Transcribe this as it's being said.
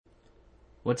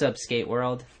What's up, skate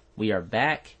world? We are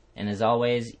back, and as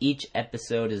always, each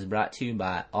episode is brought to you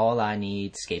by All I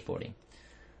Need Skateboarding.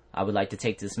 I would like to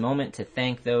take this moment to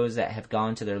thank those that have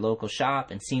gone to their local shop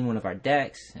and seen one of our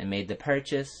decks and made the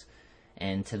purchase,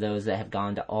 and to those that have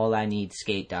gone to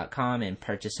allineedskate.com and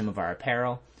purchased some of our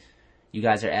apparel. You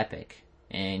guys are epic,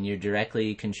 and you're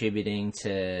directly contributing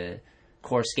to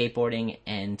core skateboarding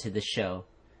and to the show,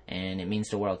 and it means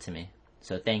the world to me.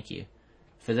 So thank you.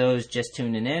 For those just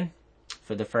tuning in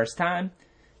for the first time,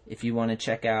 if you want to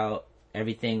check out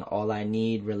everything All I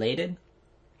Need related,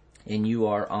 and you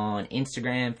are on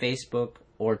Instagram, Facebook,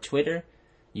 or Twitter,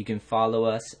 you can follow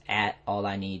us at All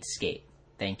I Need Skate.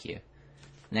 Thank you.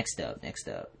 Next up,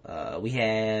 we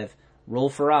have Roll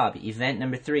for Rob. Event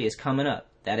number 3 is coming up.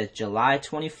 That is July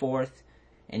 24th,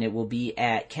 and it will be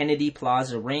at Kennedy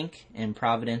Plaza Rink in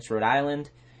Providence, Rhode Island.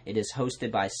 It is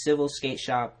hosted by Civil Skate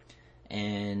Shop,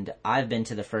 and I've been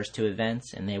to the first 2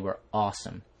 events, and they were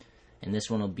awesome. And this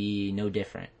one will be no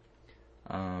different.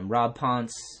 Rob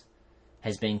Ponce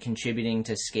has been contributing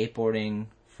to skateboarding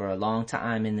for a long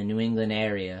time in the New England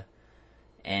area,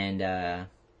 and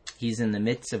he's in the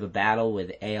midst of a battle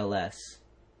with ALS.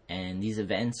 And these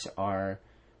events are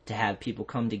to have people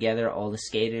come together, all the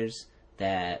skaters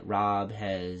that Rob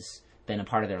has been a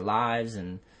part of their lives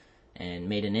and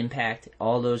made an impact.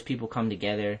 All those people come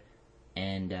together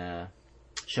and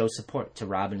show support to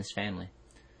Rob and his family.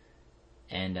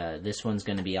 And this one's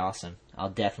going to be awesome. I'll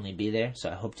definitely be there, so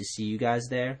I hope to see you guys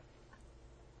there.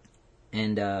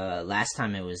 And last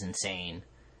time it was insane.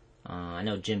 I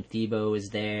know Jim Thiebaud was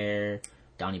there.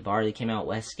 Donnie Barley came out,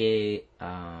 Westgate.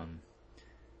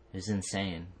 It was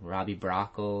insane. Robbie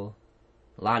Brockle.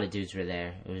 A lot of dudes were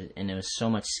there. It was so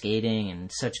much skating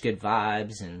and such good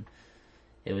vibes, and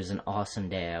it was an awesome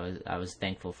day. I was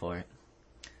thankful for it.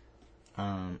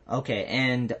 Okay,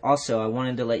 and also I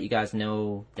wanted to let you guys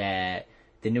know that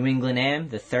the New England Am,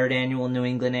 the 3rd annual New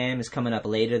England Am, is coming up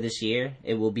later this year.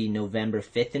 It will be November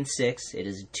 5th and 6th. It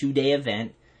is a 2-day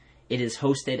event. It is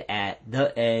hosted at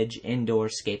The Edge Indoor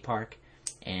Skate Park,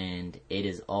 and it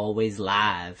is always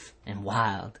live and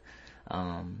wild.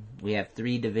 We have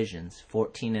 3 divisions,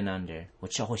 14 and under,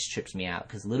 which always trips me out,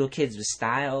 because little kids with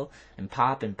style and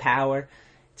pop and power,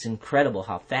 it's incredible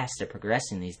how fast they're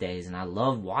progressing these days, and I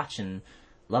love watching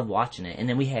it. And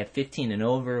then we have 15 and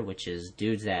over, which is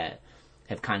dudes that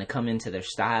have kind of come into their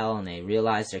style and they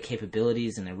realize their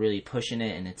capabilities and they're really pushing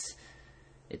it, and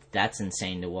that's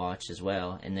insane to watch as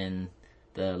well. And then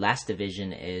the last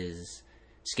division is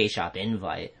Skate Shop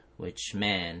Invite, which,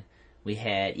 man,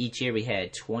 each year we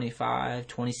had 25,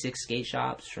 26 skate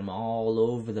shops from all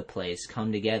over the place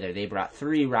come together. They brought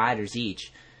 3 riders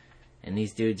each, and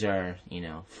these dudes are,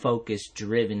 focused,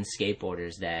 driven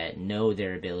skateboarders that know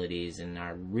their abilities and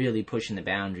are really pushing the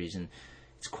boundaries, and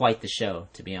it's quite the show,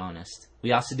 to be honest.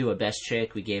 We also do a best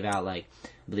trick. We gave out, I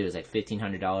believe it was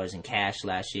 $1,500 in cash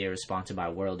last year. It was sponsored by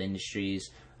World Industries.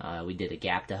 We did a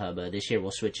Gap to Hubba. This year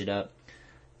we'll switch it up.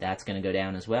 That's going to go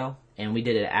down as well. And we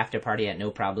did an after party at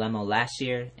No Problemo last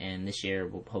year, and this year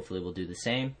hopefully we'll do the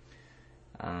same.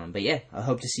 But yeah, I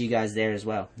hope to see you guys there as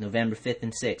well, November 5th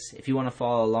and 6th. If you want to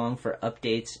follow along for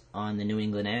updates on the New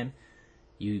England Am,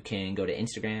 you can go to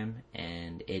Instagram,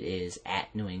 and it is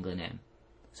at New England Am.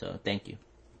 So thank you.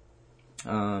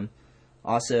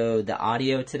 Also, the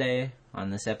audio today on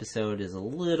this episode is a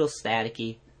little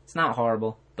staticky. It's not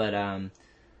horrible, but I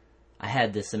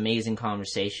had this amazing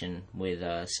conversation with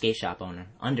skate shop owner,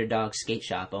 Underdog Skate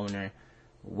Shop owner,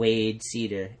 Wade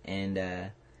Cedar,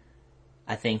 and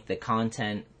I think the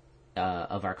content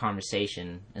of our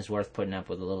conversation is worth putting up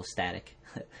with a little static.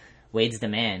 Wade's the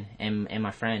man and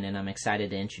my friend, and I'm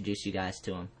excited to introduce you guys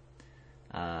to him.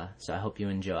 So I hope you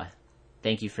enjoy.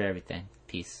 Thank you for everything.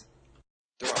 Peace.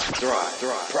 Thrive.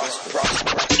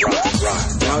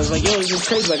 And I was like, yo, this is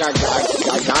crazy. I gotta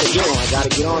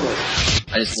get on it.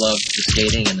 I just love the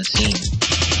skating and the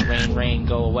scene. Rain,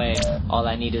 go away. All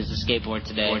I need is a skateboard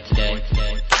today.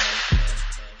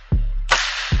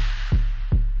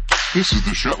 This is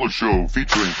the Shetler Show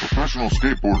featuring professional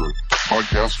skateboarder,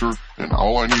 podcaster, and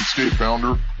All I Need Skate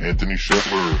founder, Anthony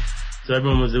Shetler. So it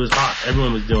was hot.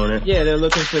 Everyone was doing it. Yeah, they're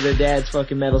looking for their dad's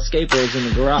fucking metal skateboards in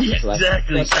the garage. Yeah,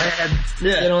 exactly.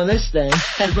 Get on this thing.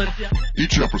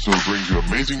 Each episode brings you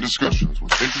amazing discussions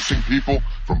with interesting people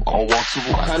from all walks of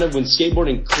life. Kind of when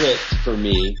skateboarding clicked for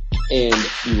me, and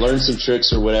you learn some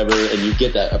tricks or whatever, and you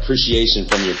get that appreciation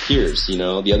from your peers,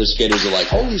 the other skaters are like,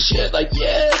 holy shit,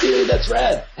 yeah, dude, that's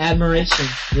rad. Admiration.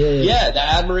 Yeah, the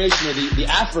admiration or the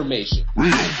affirmation.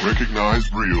 Real,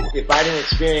 recognized real. If I didn't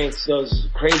experience those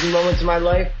crazy moments in my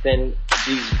life, then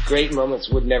these great moments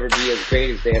would never be as great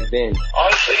as they have been.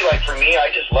 Honestly, for me, I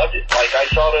just loved it. I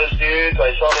saw those dudes dudes.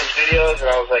 I saw those videos and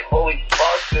I was like, holy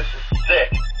fuck, this is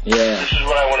sick. Yeah. This is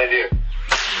what I want to do.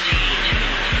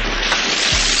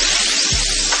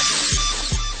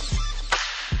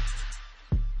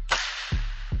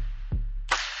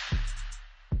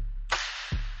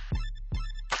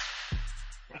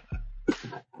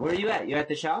 Where are you at? You at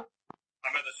the shop?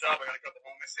 I'm at the shop. I got a couple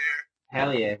homies here.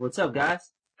 Hell yeah. What's up,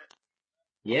 guys?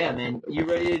 Yeah, man. You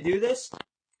ready to do this?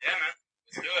 Yeah, man.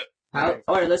 Let's do it.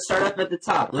 All right, let's start up at the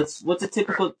top. What's a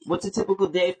typical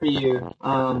day for you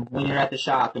when you're at the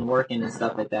shop and working and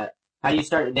stuff like that? How do you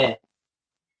start your day?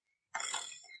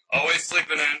 Always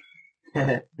sleeping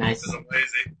in. Nice. Because I'm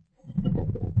lazy.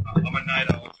 I'm a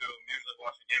night owl, too. I'm usually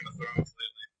watching Game of Thrones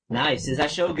lately. Nice. Is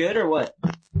that show good or what?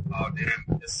 Oh,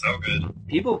 damn. It's so good.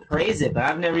 People praise it, but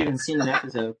I've never even seen an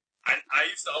episode. I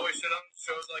used to always shit on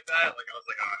shows like that. Like, I was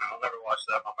like, oh, no, I'll never watch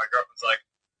that. But my girlfriend's like,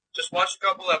 just watch a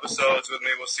couple episodes with me.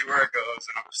 We'll see where it goes.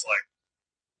 And I'm just like,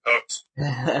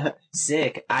 hooked.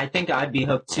 Sick. I think I'd be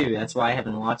hooked too. That's why I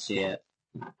haven't watched it yet.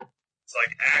 It's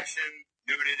like action,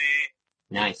 nudity,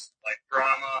 Nice. like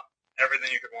drama, everything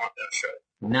you could want in that show.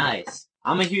 Nice.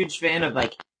 I'm a huge fan of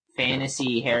like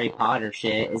fantasy Harry Potter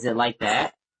shit. Is it like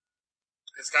that?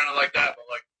 It's kind of like that, but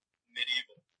like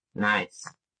medieval. Nice.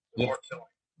 War killing.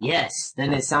 Yes.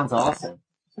 Then it sounds awesome.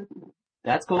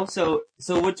 That's cool. So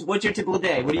what's your typical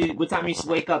day? What time do you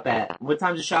wake up at? What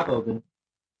time's the shop open?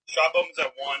 Shop opens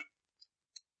at 1.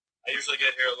 I usually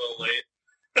get here a little late.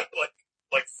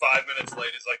 like 5 minutes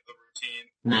late is like the routine.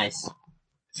 Nice.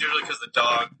 It's usually because the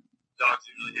dog's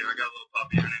usually here. I got a little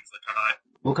puppy. Her name's Lakai.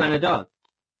 What kind of dog?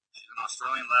 She's an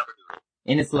Australian Labrador.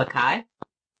 And it's Lakai?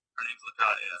 Her name's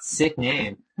Lakai, yeah. Sick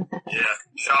name. Yeah,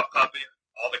 shop puppy.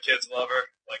 All the kids love her.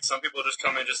 Like, some people just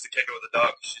come in just to kick it with the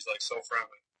dog because she's, like, so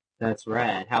friendly. That's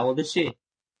rad. How old is she?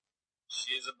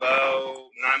 She's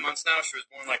about 9 months now. She was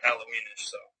born, like, Halloween-ish,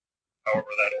 so however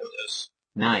that old is.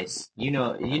 Nice. You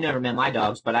know, you never met my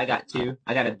dogs, but I got 2.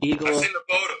 I got a beagle. I've seen the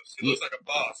photos. He looks like a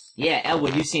boss. Yeah,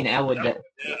 Elwood. You've seen Elwood. Yeah,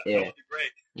 Elwood the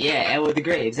Great. Yeah, Elwood the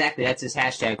Great. Exactly. That's his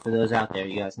hashtag for those out there.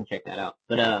 You guys can check that out.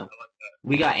 But, I like that.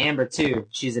 we got Amber, too.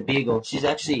 She's a beagle. She's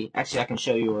actually, I can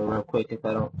show you her real quick if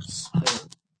I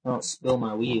don't spill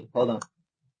my weed. Hold on.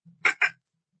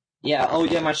 Yeah, oh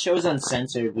yeah, my show's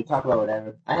uncensored. We talk about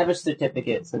whatever. I have a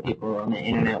certificate so people on the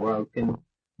internet world can...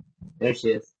 There she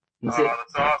is. Oh,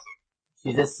 that's awesome.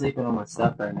 She's just sleeping on my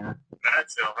stuff right now. Mad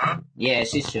chill, huh? Yeah,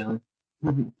 she's chilling.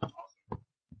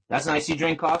 That's nice. You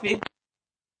drink coffee?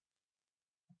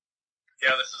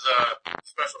 Yeah, this is a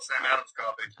special Sam Adams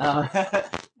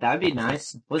coffee. That'd be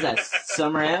nice. What's that,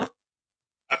 summer ale?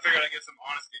 I figured I'd get some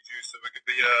honesty juice so we could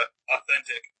be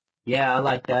authentic. Yeah, I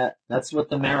like that. That's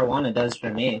what the marijuana does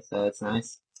for me, so it's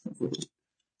nice.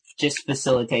 Just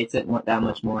facilitates it that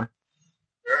much more.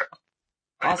 Sure.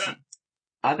 Awesome.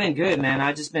 I've been good, man.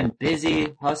 I've just been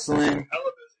busy, hustling.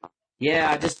 Hella busy.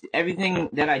 Yeah, everything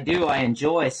that I do, I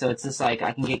enjoy, so it's just like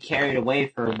I can get carried away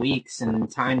for weeks and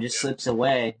time just slips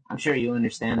away. I'm sure you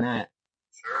understand that.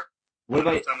 Sure. What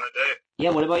about, time of the day?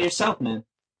 yeah, what about yourself, man?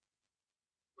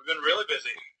 We've been really busy.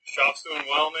 Shop's doing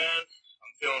well, man.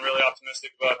 I'm feeling really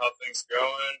optimistic about how things are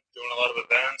going. Doing a lot of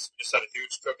events. We just had a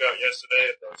huge cookout yesterday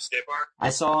at the skate park. I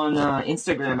saw on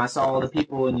Instagram, I saw all the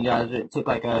people and you guys took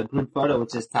like a group photo,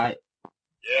 which is tight.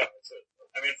 Yeah, that's it.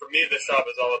 I mean, for me, the shop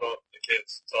is all about the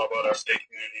kids. It's all about our skate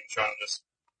community and trying to just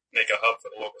make a hub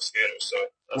for the local skaters. So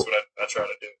that's what I try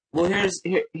to do. Well,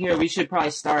 here we should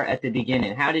probably start at the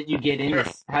beginning. How did you get into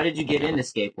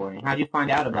skateboarding? How did you find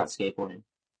out about skateboarding?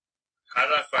 How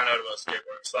did I find out about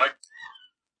skateboarding? So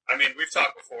I mean, we've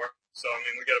talked before. So I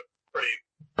mean, we got a pretty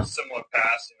similar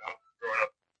past, you know, growing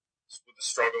up with the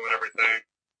struggle and everything.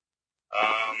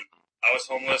 I was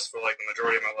homeless for like the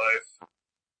majority of my life.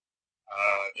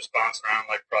 Just bouncing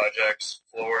around like projects,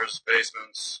 floors,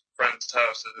 basements, friends'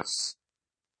 houses.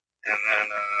 And then,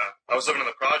 I was living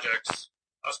in the projects.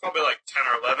 I was probably like 10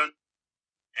 or 11.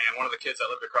 And one of the kids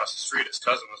that lived across the street, his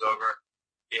cousin was over.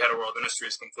 He had a World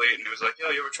Industries complete and he was like,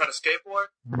 yo, you ever try to skateboard?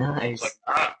 I Nice. was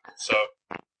like, So,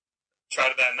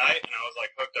 tried it that night and I was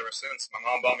like hooked ever since. My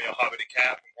mom bought me a Hobby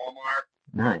cap from Walmart.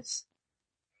 Nice.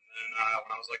 And then,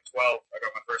 when I was like 12, I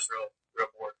got my first real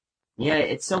board. Yeah,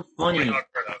 it's so funny. Green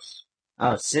Hawk Red House.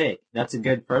 Oh, sick. That's a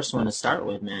good first one to start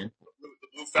with, man. The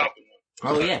Blue Falcon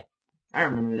one. Oh, yeah. I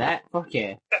remember that. Fuck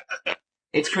yeah.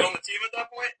 It's Were you on the team at that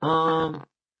point?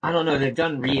 I don't know. They've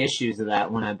done reissues of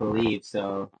that one, I believe,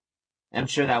 so I'm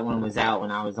sure that one was out when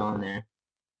I was on there.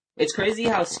 It's crazy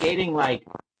how skating, like,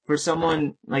 for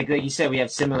someone, like you said, we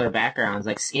have similar backgrounds.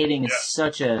 Like, skating is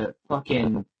such a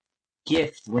fucking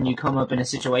gift when you come up in a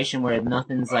situation where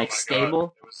nothing's, like, stable.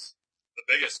 God. It was the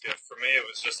biggest gift for me. It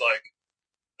was just like,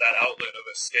 that outlet of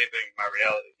escaping my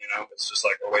reality, you know? It's just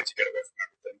like a way to get away from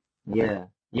everything.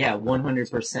 Yeah,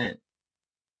 100%.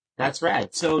 That's right.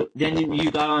 So then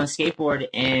you got on a skateboard,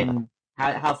 and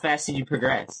how fast did you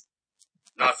progress?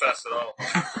 Not fast at all.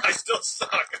 I still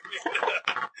suck. I mean,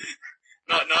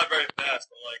 not very fast,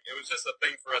 but like it was just a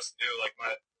thing for us to do. Like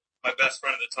my best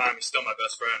friend at the time, he's still my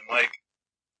best friend, Mike.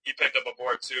 He picked up a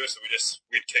board too, so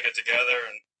we'd kick it together,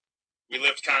 and we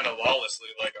lived kind of lawlessly.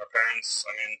 Like our parents,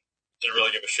 I mean, didn't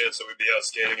really give a shit, so we'd be out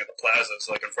skating at the plazas,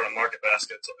 like in front of Market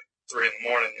Basket till like 3 in the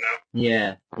morning, you know?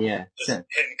 Yeah. Just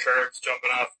hitting curbs, jumping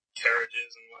off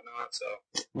carriages and whatnot. So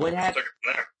what happened? Took it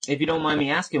from there. If you don't mind me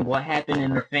asking, what happened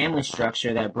in the family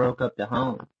structure that broke up the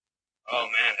home? Oh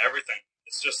man, everything.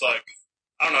 It's just like,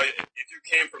 I don't know, if you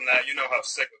came from that, you know how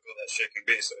cyclical that shit can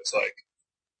be. So it's like,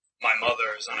 my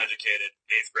mother is uneducated,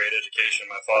 8th grade education.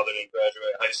 My father didn't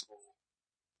graduate high school.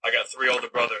 I got 3 older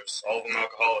brothers, all of them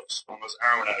alcoholics. One was a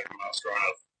heroin addict when I was growing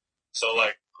up. So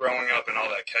like, growing up in all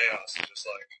that chaos is just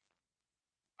like,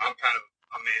 I'm kind of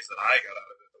amazed that I got out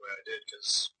of it the way I did,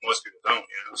 because most people don't,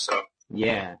 you know, so.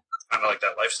 Yeah. It's kind of like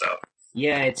that lifestyle.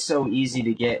 Yeah, it's so easy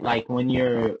to get, like, when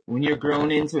you're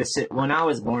grown into when I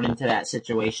was born into that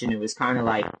situation, it was kind of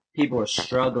like people were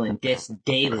struggling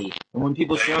daily. And when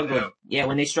people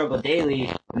when they struggle daily,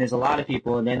 and there's a lot of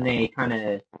people, and then they kind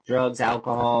of drugs,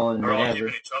 alcohol, and They're whatever. all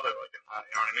keeping each other, like, in line,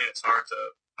 you know what I mean? It's hard to,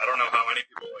 I don't know how many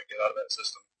people, like, get out of that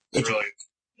system.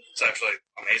 It's actually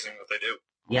amazing what they do.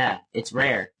 Yeah, it's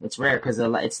rare. It's rare because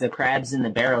it's the crabs in the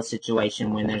barrel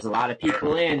situation. When there's a lot of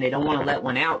people in, they don't want to let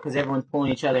one out because everyone's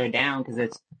pulling each other down. Because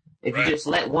if you just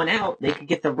let one out, they could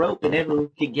get the rope and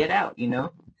everyone could get out. You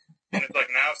know. And it's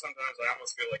like now, sometimes I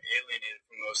almost feel like alienated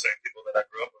from those same people that I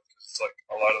grew up with, because it's like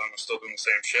a lot of them are still doing the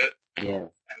same shit.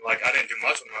 Yeah. And like I didn't do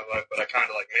much with my life, but I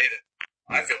kind of like made it.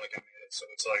 I feel like I made it. So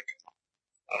it's like,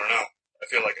 I don't know.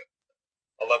 I feel like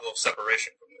a level of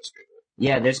separation from those people.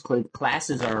 Yeah, there's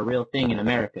classes are a real thing in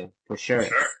America, for sure.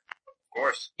 Sure, of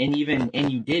course. And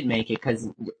you did make it, because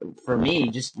for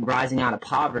me, just rising out of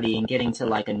poverty and getting to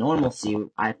like a normalcy,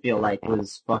 I feel like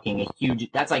was fucking a huge,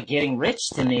 that's like getting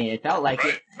rich to me. It felt like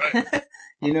right.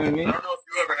 You know what I mean? I don't know if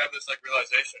you ever had this like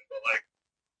realization, but like,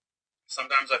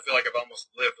 sometimes I feel like I've almost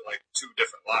lived like 2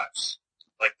 different lives.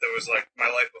 Like there was like my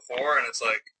life before, and it's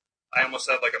like, I almost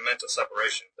have like a mental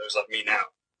separation. There's like me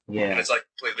now. Yeah. And it's like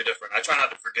completely different. I try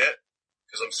not to forget,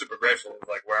 because I'm super grateful of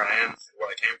like where I am and where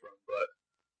I came from, but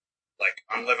like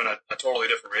I'm living a totally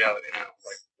different reality now,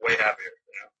 like way happier,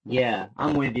 you know? Yeah,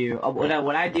 I'm with you.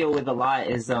 What I deal with a lot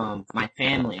is my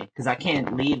family, because I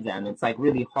can't leave them. It's like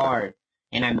really hard,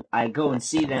 and I go and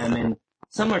see them, and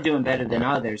some are doing better than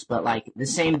others, but like the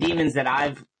same demons that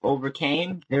I've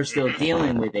overcame, they're still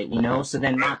dealing with it, you know? So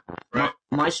then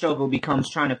my struggle becomes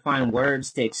trying to find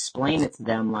words to explain it to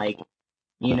them, like,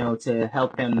 you know, to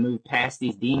help them move past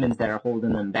these demons that are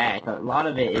holding them back. A lot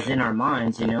of it is in our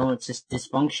minds, you know, it's just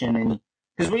dysfunction. And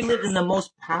because we live in the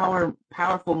most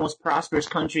powerful, most prosperous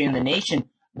country in the nation,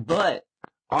 but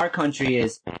our country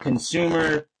is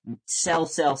consumer, sell.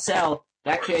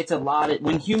 That creates a lot of,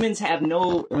 when humans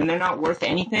when they're not worth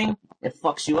anything, it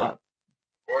fucks you up.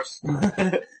 Of course.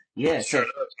 Yeah. Sure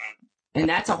does, man. And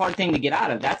that's a hard thing to get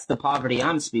out of. That's the poverty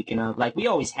I'm speaking of. Like, we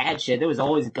always had shit. There was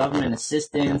always government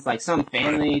assistance, like some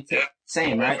family.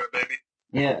 Same, right? Baby.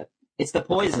 Yeah. It's the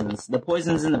poisons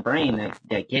in the brain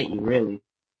that get you, really.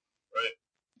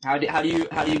 Right. How do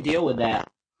you deal with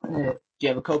that? Do you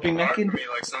have a coping mechanism? Hard for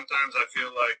me. Like, sometimes I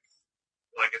feel like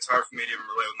it's hard for me to even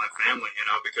relate with my family, you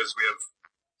know, because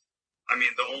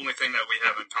the only thing that we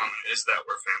have in common is that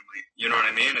we're family. You know what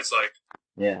I mean? It's like,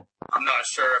 yeah. I'm not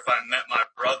sure if I met my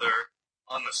brother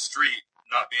on the street,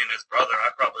 not being his brother, I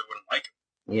probably wouldn't like him.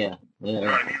 Yeah. You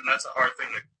know what I mean? That's a hard thing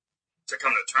to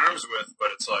come to terms with, but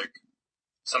it's like,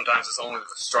 sometimes it's only the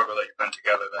struggle that you've been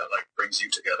together that like brings you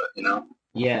together, you know?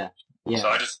 Yeah. So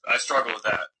I struggle with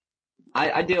that.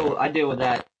 I deal with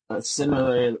that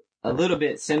a little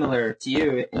bit similar to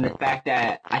you, in the fact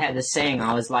that I had this saying.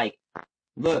 I was like,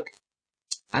 look,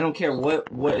 I don't care what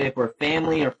if we're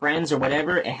family or friends or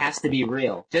whatever, it has to be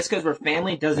real. Just because we're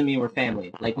family doesn't mean we're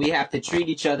family. Like, we have to treat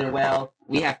each other well.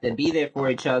 We have to be there for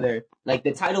each other. Like,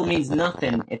 the title means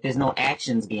nothing if there's no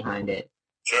actions behind it.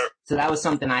 Sure. So that was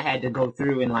something I had to go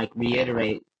through and like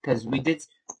reiterate, because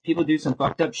people do some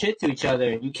fucked up shit to each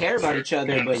other. You care about each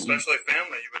other, and but especially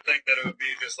family. You would think that it would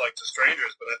be just like to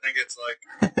strangers, but I think it's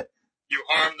like you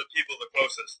harm the people the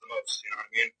closest the most. You know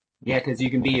what I mean? yeah, because you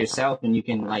can be yourself, and you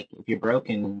can, like, if you're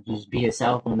broken, just be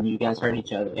yourself when you guys hurt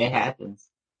each other. It happens.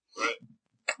 Right.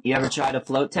 You ever tried a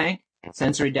float tank?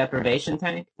 Sensory deprivation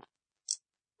tank?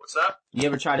 What's that? You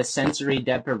ever tried a sensory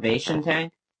deprivation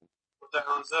tank? What the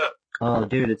hell is that? Oh,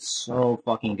 dude, it's so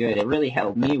fucking good. It really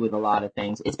helped me with a lot of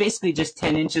things. It's basically just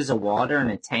 10 inches of water in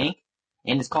a tank,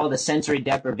 and it's called a sensory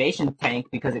deprivation tank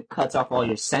because it cuts off all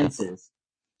your senses.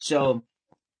 So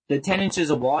the 10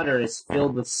 inches of water is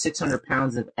filled with 600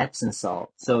 pounds of Epsom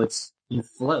salt. So you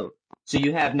float. So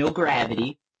you have no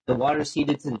gravity. The water's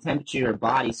heated to the temperature of your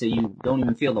body, so you don't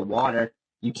even feel the water.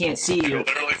 You can't see. You're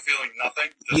literally feeling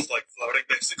nothing, just like floating,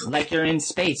 basically. Like you're in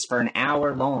space for an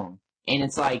hour long. And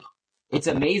it's like, it's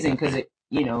amazing because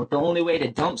the only way to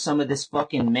dump some of this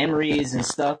fucking memories and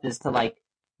stuff is to like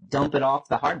dump it off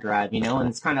the hard drive, and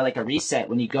it's kind of like a reset.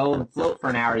 When you go and float for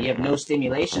an hour, you have no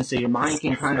stimulation, so your mind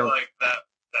can kind of like that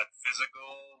physical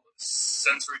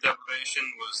sensory deprivation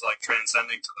was like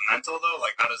transcending to the mental though.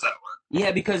 Like, how does that work?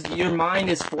 Yeah, because your mind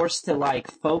is forced to like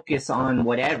focus on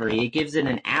whatever. It gives it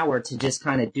an hour to just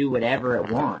kind of do whatever it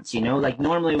wants, like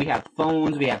normally we have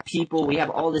phones, we have people, we have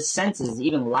all the senses,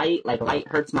 even light. Like light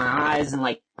hurts my eyes, and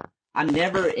like I'm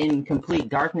never in complete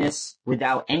darkness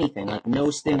without anything, like no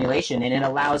stimulation, and it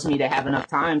allows me to have enough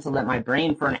time to let my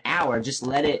brain for an hour just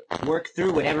let it work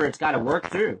through whatever it's got to work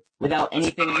through without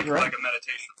anything interrupting. Like a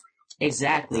meditation for you.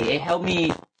 Exactly. It helped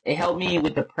me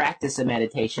with the practice of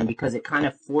meditation because it kind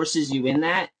of forces you in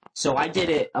that. So I did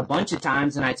it a bunch of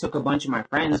times, and I took a bunch of my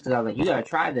friends because I was like, you gotta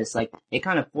try this. Like, it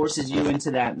kind of forces you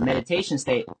into that meditation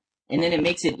state. And then it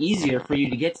makes it easier for you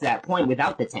to get to that point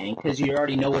without the tank because you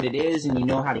already know what it is and you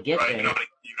know how to get there. You know how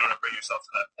to bring yourself to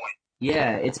that point.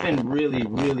 Yeah, it's been really,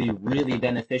 really, really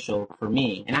beneficial for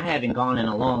me. And I haven't gone in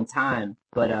a long time,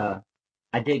 but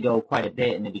I did go quite a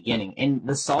bit in the beginning. And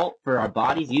the salt for our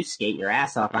bodies, you skate your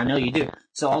ass off. I know you do.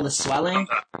 So all the swelling,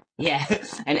 yeah,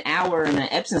 an hour in an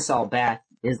Epsom salt bath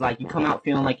is like you come out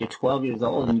feeling like you're 12 years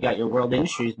old and you got your World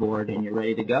Industries board and you're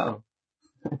ready to go.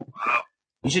 Wow.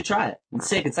 You should try it. It's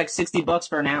sick. It's like $60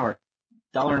 for an hour.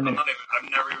 $1 a minute. I've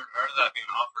never even heard of that being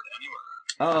offered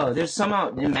anywhere. Oh, there's some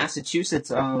out in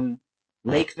Massachusetts,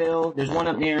 Lakeville. There's one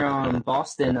up near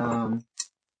Boston. I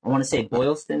want to say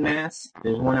Boylston, Mass.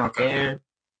 There's one out there.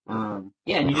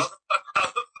 Yeah, and you just how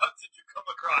the fuck did you come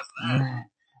across that?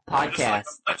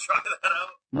 Podcast. I tried that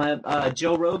out. My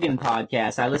Joe Rogan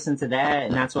podcast. I listened to that,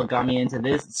 and that's what got me into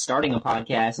this, starting a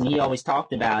podcast. And he always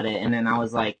talked about it, and then I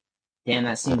was like, damn,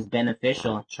 that seems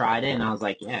beneficial. I tried it, and I was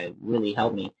like, yeah, it really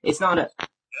helped me. It's not a...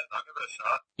 I'll give it a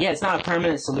shot. Yeah, it's not a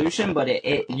permanent solution, but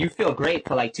you feel great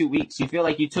for like 2 weeks. You feel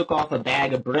like you took off a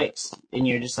bag of bricks, and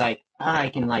you're just like,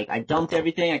 I dumped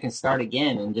everything, I can start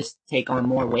again and just take on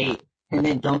more weight, and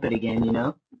then dump it again,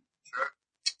 Sure.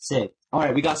 Sick.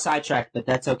 Alright, we got sidetracked, but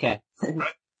that's okay.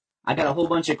 Right. I got a whole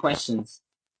bunch of questions.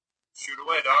 Shoot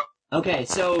away, dog. Okay,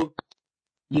 so,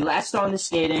 you latched on to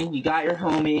skating, you got your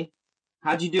homie.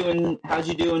 How'd you do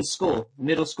in school?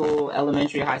 Middle school,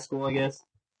 elementary, high school, I guess?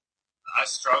 I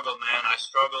struggled, man. I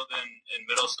struggled in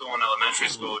middle school and elementary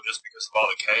school just because of all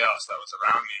the chaos that was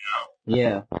around me,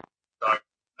 Yeah. So I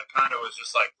kind of was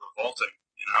just like revolting,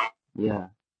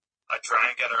 Yeah. I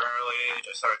drank at an early age.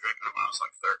 I started drinking when I was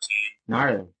like 13.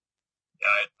 Gnarly.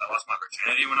 Yeah, I lost my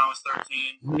virginity when I was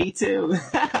 13. Me too.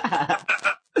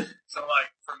 So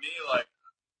like, for me, like,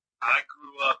 I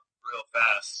grew up real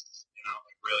fast,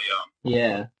 like real young.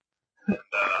 Yeah. And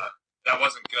that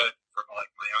wasn't good for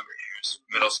like my younger years,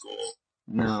 middle school.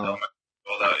 No.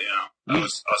 Well, that I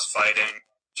was fighting,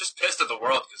 just pissed at the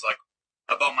world because like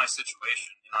about my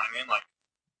situation. You know what I mean? Like,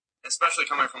 especially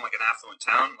coming from like an affluent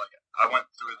town. Like, I went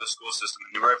through the school system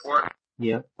in Newburyport.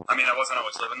 Yeah. I mean, I wasn't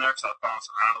always living there because I was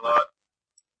bouncing around a lot.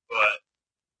 But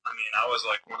I mean, I was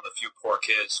like one of the few poor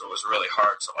kids, so it was really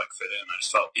hard to like fit in. I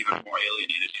just felt even more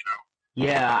alienated.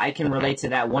 Yeah, I can relate to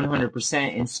that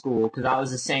 100% in school because I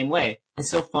was the same way. It's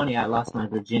so funny. I lost my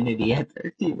virginity at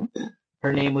 13.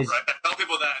 Her name was... Right. I tell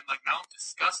people that, and like now I'm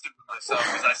disgusted with myself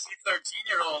because I see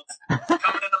 13-year-olds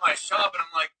coming into my shop, and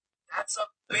I'm like, that's a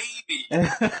baby.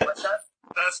 Like,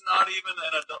 that's not even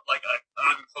an adult. Like, I'm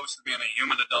not even close to being a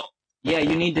human adult. Yeah,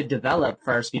 you need to develop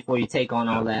first before you take on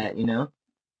all that,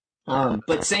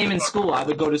 But same in school. I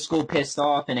would go to school pissed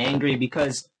off and angry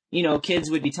because... kids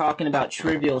would be talking about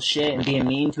trivial shit and being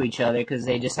mean to each other because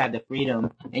they just had the freedom.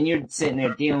 And you're sitting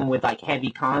there dealing with, like, heavy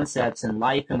concepts and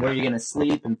life and where you're going to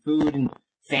sleep and food and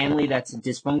family that's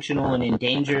dysfunctional and in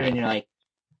danger. And you're like,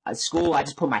 at school, I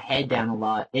just put my head down a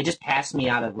lot. They just passed me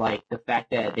out of, like, the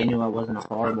fact that they knew I wasn't a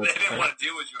horrible person. They didn't want to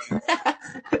deal with you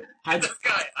anymore. Get this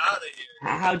guy out of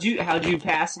here. How'd you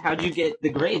pass? How'd you get the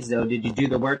grades, though? Did you do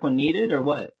the work when needed or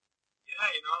what? Yeah,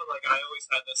 like, I always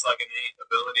had this, like, innate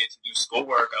ability to do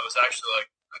schoolwork. I was actually, like,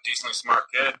 a decently smart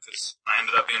kid because I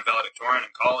ended up being valedictorian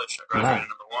in college. I graduated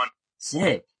number 1.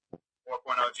 Sick.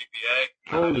 4.0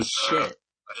 GPA. Holy shit.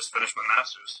 I just finished my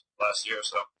master's last year,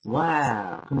 so.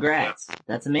 Wow. Congrats. Yeah.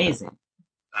 That's amazing.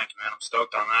 Thank you, man. I'm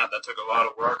stoked on that. That took a lot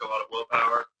of work, a lot of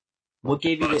willpower, What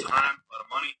gave a you lot the... of time, a lot of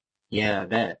money. Yeah, I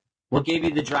bet. What gave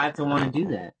you the drive to want to do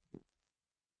that?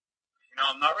 You know,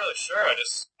 I'm not really sure. I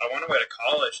went away to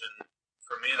college, and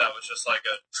for me, that was just like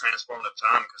a transformative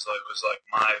time because it was like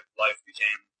my life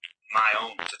became my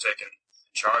own to take in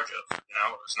charge of. You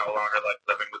know, it was no longer like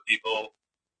living with people,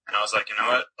 and I was like, you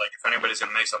know what? Like, if anybody's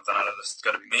gonna make something out of this, it's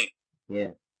got to be me.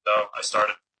 Yeah. So I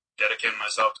started dedicating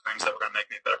myself to things that were gonna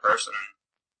make me a better person. And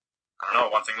I don't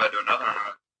know, one thing led to another.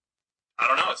 And I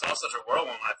don't know. It's all such a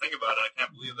whirlwind when I think about it. I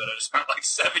can't believe that I just spent like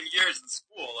 7 years in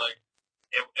school. Like,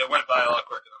 it went by a lot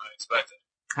quicker than I expected.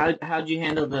 How'd you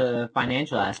handle the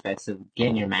financial aspects of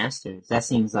getting your master's? That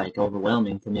seems like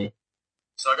overwhelming to me.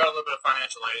 So I got a little bit of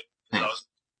financial aid. Nice.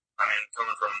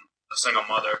 Coming from a single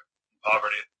mother in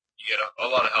poverty, you get a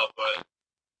lot of help. But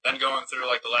then going through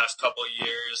like the last couple of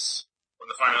years when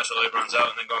the financial aid runs out,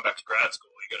 and then going back to grad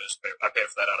school, you got to just pay. I paid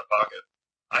for that out of pocket.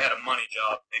 I had a money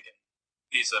job making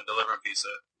pizza and delivering pizza.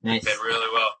 Nice. Paid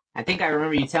really well. I think I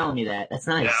remember you telling me that. That's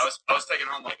nice. Yeah, I was taking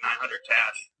home like $900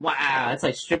 cash. Wow, that's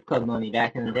like strip club money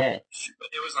back in the day.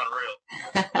 It was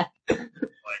unreal.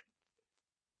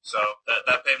 So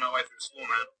that paid my way through school,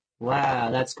 man. Wow,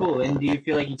 that's cool. And do you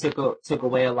feel like you took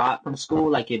away a lot from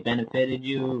school? Like it benefited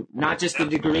you, not just the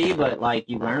degree, but like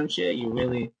you learned shit. You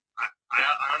really. I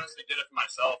honestly did it for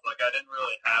myself. Like I didn't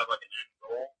really have like an end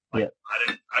goal. Like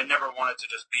I never wanted to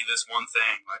just be this one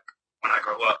thing. Like when I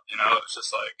grow up, you know, it was just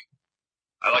like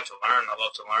I like to learn. I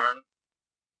love to learn.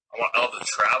 I love to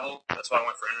travel. That's why I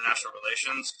went for international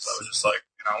relations because I was just like,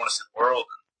 you know, I want to see the world.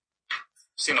 And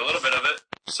seen a little bit of it.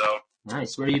 So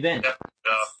nice. Where you been? Yeah.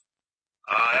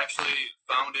 I actually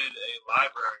founded a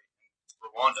library in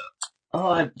Rwanda.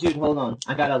 Oh, dude, hold on.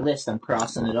 I got a list. I'm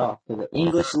crossing it off. For the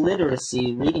English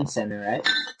Literacy Reading Center, right?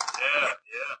 Yeah.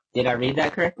 Did I read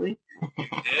that correctly? You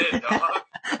did, dog.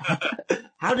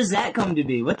 How does that come to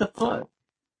be? What the fuck?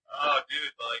 Oh,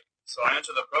 dude, like, so I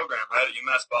entered the program, right, at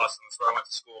UMass Boston. That's where I went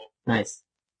to school. Nice.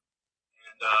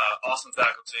 And awesome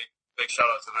faculty. Big shout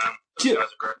out to them. Those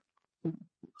guys are great.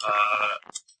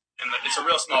 And it's a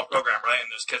real small program, right?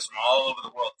 And there's kids from all over the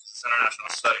world. It's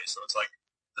international studies, so it's like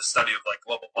the study of like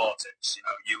global politics, you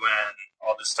know, UN,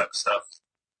 all this type of stuff.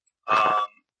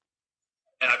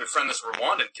 And I befriend this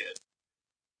Rwandan kid,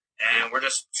 and we're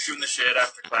just shooting the shit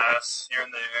after class here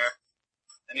and there.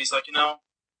 And he's like, you know,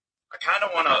 I kind of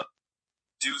want to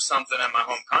do something in my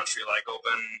home country, like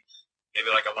open maybe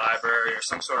like a library or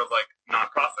some sort of like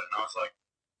nonprofit. And I was like,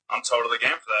 I'm totally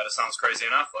game for that. It sounds crazy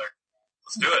enough. Like,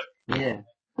 let's do it. Yeah.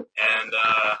 And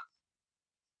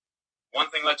one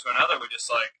thing led to another. We just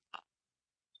like,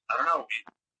 I don't know, we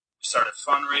started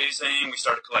fundraising, we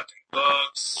started collecting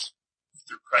books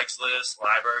through Craigslist,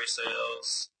 library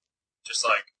sales, just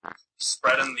like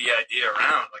spreading the idea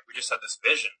around. Like we just had this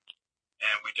vision,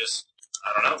 and we just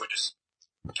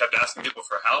kept asking people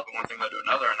for help, and one thing led to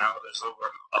another, and now there's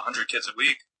over 100 kids a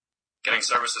week getting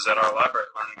services at our library,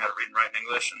 learning how to read and write in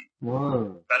English, and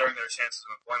bettering their chances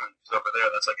of employment. Because over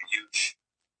there, that's like a huge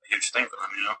thing for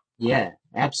them, you know? Yeah,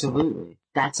 absolutely.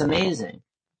 That's amazing.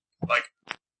 Like,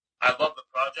 I love the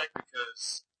project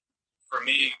because for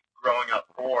me, growing up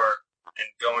poor and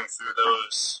going through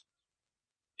those,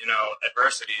 you know,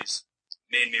 adversities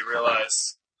made me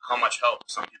realize how much help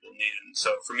some people need. And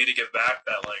so for me to give back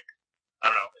that, like, I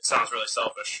don't know, it sounds really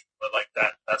selfish, but like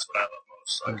that's what I love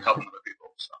most, like helping other people.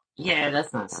 So. Yeah,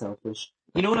 that's not selfish.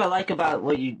 You know what I like about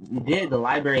what you did, the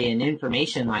library and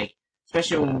information, like,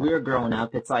 especially when we were growing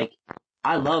up, it's like,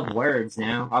 I love words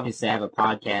now. Obviously, I have a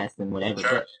podcast and whatever,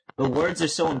 Sure. but the words are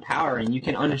so empowering. You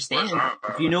can understand.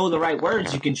 If you know the right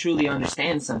words, you can truly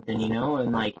understand something, you know,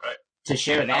 and like, to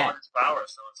share that. Knowledge is power,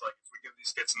 so it's like, if we give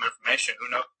these kids some information, who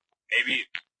knows, maybe,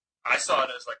 I saw it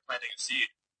as like planting a seed.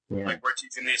 Yeah. Like, we're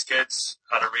teaching these kids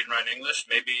how to read and write English,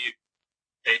 maybe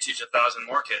they teach 1,000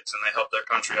 more kids and they help their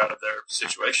country out of their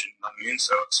situation. I mean,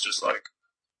 so it's just like,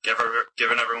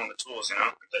 giving everyone the tools, you know,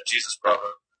 like that Jesus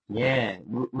proverb. Yeah, Teach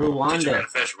a Rwanda. man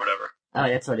to fish or whatever. Oh,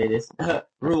 that's what it is.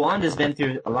 Rwanda's been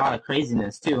through a lot of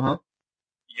craziness too, huh?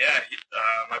 Yeah,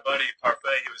 my buddy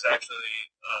Parfait, he was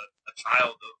actually a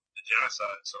child of the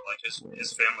genocide. So like his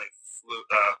family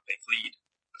they fled.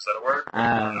 Is that a word?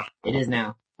 It is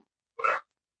now.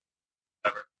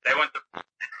 Whatever. They went to,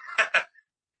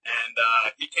 and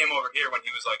he came over here when he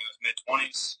was like in his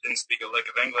mid-20s. Didn't speak a lick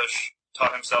of English.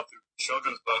 Taught himself through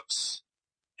children's books,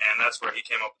 and that's where he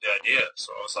came up with the idea.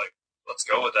 So I was like, let's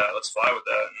go with that. Let's fly with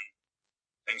that. And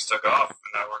things took off,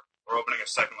 and now we're opening a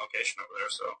second location over there.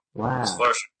 So it's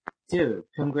flourishing. Dude,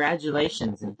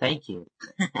 congratulations and thank you.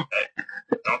 Hey,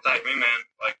 don't thank me, man.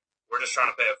 Like, we're just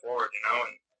trying to pay it forward, you know,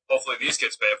 and hopefully these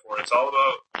kids pay it forward. It's all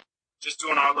about just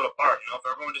doing our little part. You know, if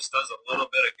everyone just does a little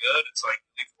bit of good, it's like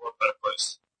leave the world a better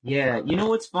place. Yeah, you know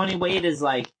what's funny, Wade, is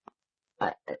like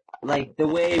the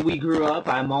way we grew up,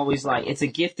 I'm always like, it's a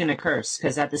gift and a curse.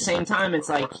 Because at the same time, it's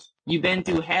like, you've been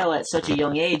through hell at such a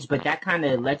young age, but that kind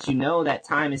of lets you know that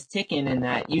time is ticking and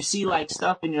that you see like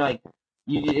stuff and you're like,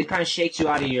 it kind of shakes you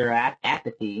out of your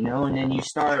apathy, you know, and then you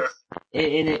start,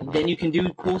 then you can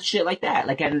do cool shit like that,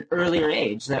 like at an earlier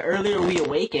age. The earlier we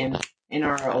awaken and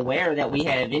are aware that we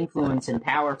have influence and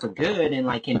power for good and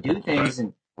like can do things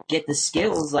and get the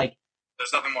skills, like.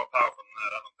 There's nothing more powerful than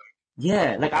that, I don't think.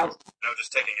 Yeah, like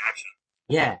just taking action.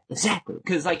 Yeah, exactly.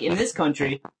 Because like in this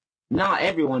country, not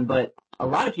everyone, but a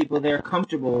lot of people, they're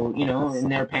comfortable, you know,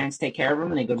 and their parents take care of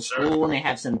them and they go to school and they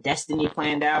have some destiny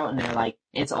planned out and they're like,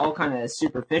 it's all kind of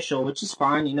superficial, which is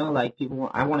fine, you know, like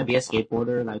people, I want to be a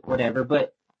skateboarder, like whatever,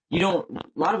 but a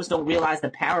lot of us don't realize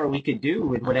the power we could do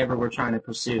with whatever we're trying to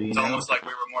pursue, you know? It's almost like we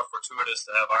were more fortuitous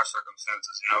to have our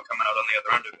circumstances, you know, coming out on the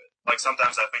other end of it. Like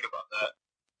sometimes I think about that.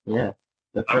 Yeah.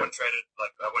 I wouldn't trade it,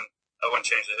 like I wouldn't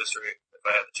change the history if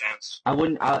I had the chance. I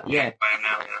wouldn't, yeah. I am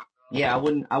now, you know? Yeah, I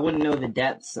wouldn't know the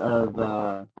depths of,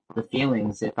 the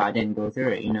feelings if I didn't go through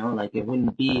it, you know? Like, it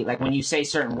wouldn't be, like, when you say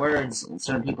certain words and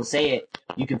certain people say it,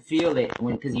 you can feel it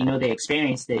cause you know they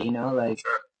experienced it, you know? Like.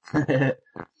 Sure.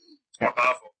 It's more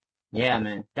powerful. Yeah,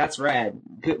 man. That's rad.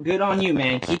 Good on you,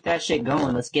 man. Keep that shit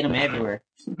going. Let's get them everywhere.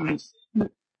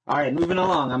 Alright, moving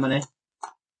along. I'm gonna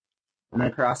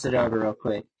cross it over real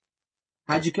quick.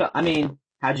 How'd you come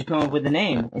up with the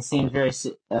name? It seems very,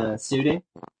 suited.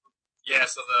 Yeah,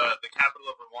 so the capital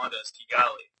of Rwanda is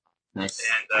Kigali. Nice.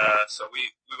 And, so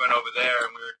we went over there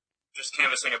and we were just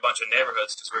canvassing a bunch of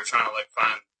neighborhoods because we were trying to, like,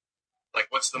 find, like,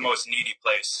 what's the most needy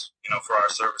place, you know, for our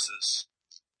services.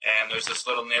 And there's this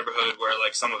little neighborhood where,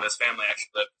 like, some of his family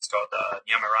actually lived. It's called,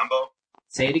 Nyamirambo.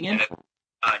 Say it again?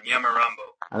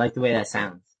 Nyamirambo. I like the way that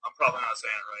sounds. I'm probably not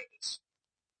saying it right. It's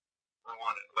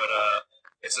Rwanda. But,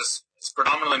 it's a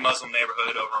predominantly Muslim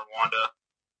neighborhood over in Rwanda,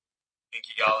 in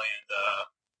Kigali, and,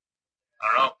 I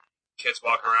don't know, kids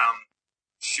walk around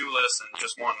shoeless and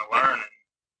just wanting to learn and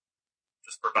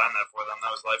just providing that for them.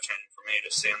 That was life-changing for me,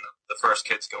 just seeing the first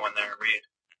kids go in there and read.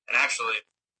 And actually,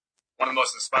 one of the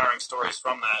most inspiring stories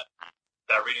from that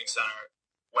reading center,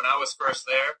 when I was first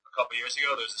there a couple years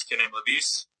ago, there was this kid named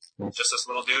Levis, just this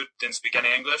little dude, didn't speak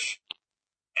any English,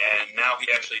 and now he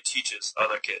actually teaches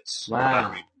other kids.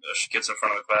 Wow. Gets in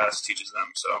front of the class, teaches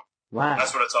them, so wow.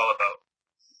 That's what it's all about.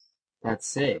 That's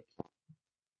sick.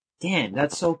 Damn,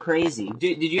 that's so crazy.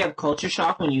 Did you have culture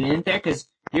shock when you went there? Because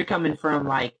you're coming from,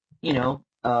 like, you know,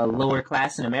 lower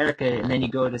class in America, and then you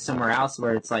go to somewhere else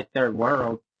where it's like third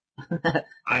world.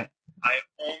 I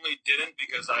only didn't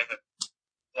because I had,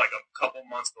 like, a couple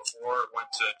months before,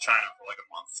 went to China for, like, a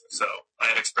month. So I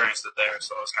had experienced it there,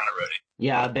 so I was kind of ready.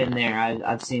 Yeah, I've been there.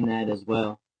 I've seen that as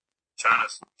well.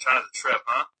 China's a trip,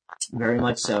 huh? Very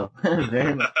much so.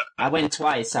 Very much. I went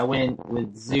twice. I went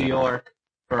with New York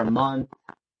for a month.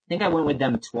 I think I went with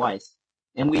them twice.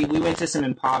 And we went to some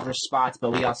impoverished spots,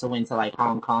 but we also went to, like,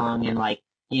 Hong Kong and, like,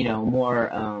 you know, more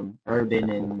urban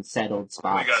and settled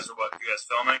spots. You guys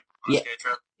filming on a skate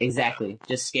trip? Exactly. Yeah.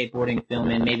 Just skateboarding,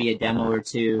 filming, maybe a demo or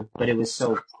two, but it was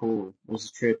so cool. It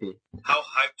was trippy. How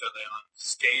hyped are they on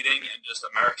skating and just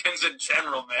Americans in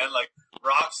general, man? Like,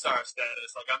 rock star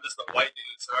status. Like, I'm just a white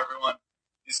dude, so everyone,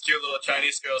 these cute little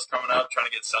Chinese girls coming up trying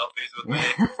to get selfies with me.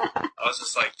 I was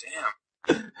just like, damn.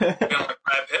 I'm gonna like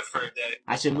Brad Pitt for a day.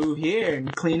 I should move here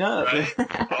and clean up. Right?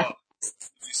 Oh,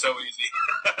 it'd be so easy.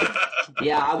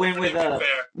 Yeah, I went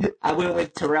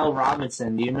with Terrell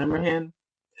Robinson. Do you remember him?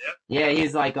 Yeah. Yeah,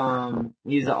 he's like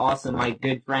he's an awesome, like,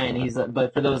 good friend.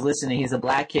 But for those listening, he's a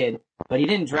black kid. But he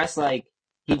dressed like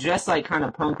kind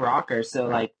of punk rocker, so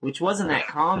like, which wasn't that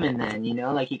common then, you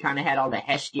know? Like, he kind of had all the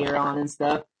Hesh gear on and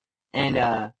stuff.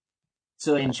 And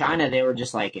so in China, they were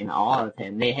just, like, in awe of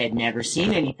him. They had never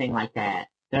seen anything like that.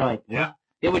 They're like, yeah.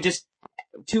 They would just,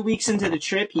 2 weeks into the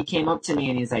trip, he came up to me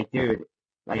and he's like, dude,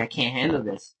 like, I can't handle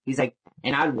this. He's like,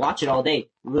 and I'd watch it all day.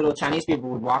 Little Chinese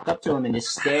people would walk up to him and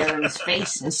just stare in his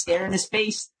face,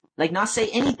 like, not say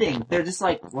anything. They're just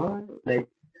like, what? Like,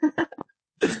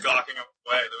 just gawking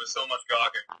away. There was so much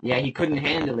gawking. Yeah, he couldn't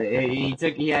handle it.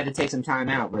 He had to take some time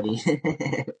out, but Yeah,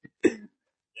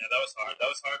 that was hard. That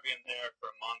was hard being there for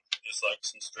a month, just like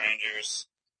some strangers,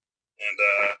 and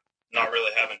not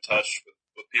really having touch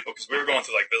with people, because we were going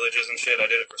to like villages and shit. I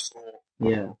did it for school.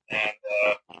 Yeah. And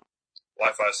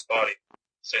Wi-Fi spotty, to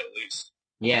say the least.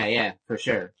 Yeah, for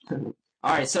sure.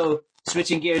 All right, so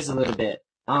switching gears a little bit.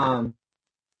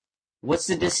 What's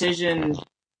the decision?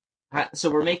 So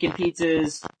we're making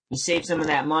pizzas. You save some of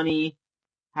that money.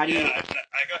 How do you? Yeah,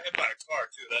 I got hit by a car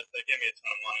too. That gave me a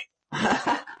ton of money.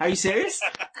 Are you serious?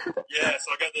 Yeah,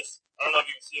 so I got this, I don't know if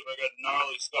you can see it, but I got a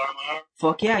gnarly scar on my arm.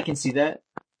 Fuck yeah, I can see that.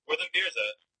 Where the beers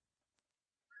at?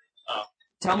 Oh.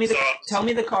 Tell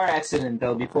me the car accident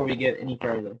though before we get any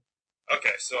further.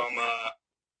 Okay, so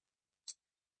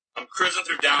I'm cruising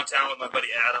through downtown with my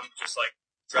buddy Adam, just like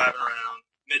driving around,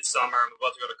 midsummer, I'm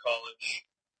about to go to college,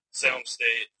 Salem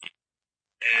State,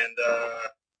 and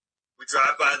we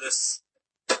drive by this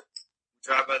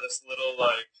little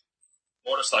like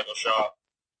motorcycle shop,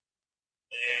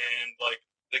 and like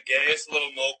the gayest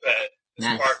little moped is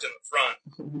parked in the front,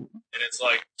 and it's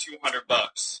like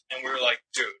 $200, and we were like,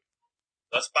 dude,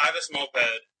 let's buy this moped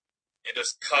and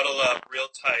just cuddle up real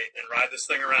tight and ride this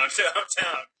thing around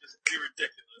downtown. Just be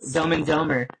ridiculous. Dumb and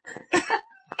Dumber.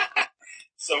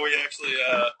 So we actually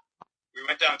we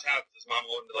went downtown because his mom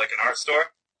owned like an art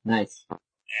store. Nice.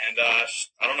 And I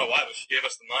don't know why, but she gave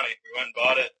us the money. We went and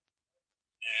bought it.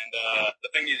 And the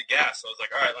thing needed gas, so I was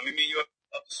like, all right, let me meet you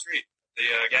up the street,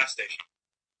 the gas station.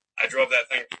 I drove that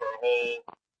thing for a whole,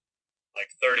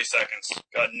 like, 30 seconds.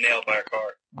 Got nailed by a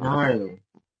car. Gnarly.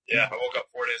 Yeah, I woke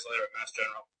up 4 days later at Mass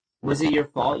General. Was it your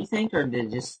fault, you think, or did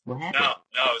it just, what happened?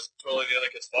 No, it was totally the other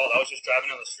kid's fault. I was just driving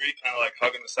down the street, kind of like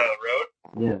hugging the side of the road.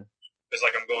 Yeah. It's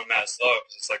like I'm going mad slow,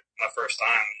 because it's like my first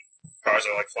time, and cars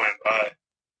are like flying by.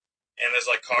 And there's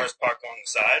like cars parked along the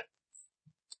side.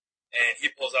 And he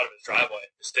pulls out of his driveway,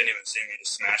 just didn't even see me,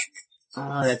 just smashed me.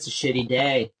 Oh, that's a shitty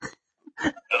day.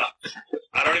 I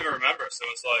don't even remember, so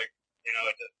it's like, you know,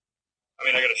 I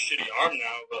got a shitty arm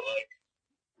now, but like,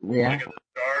 yeah. I got the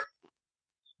scar.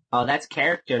 Oh, that's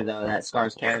character, though. That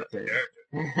scar's character.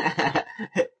 Character.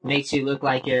 Makes you look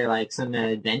like you're like some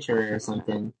adventurer or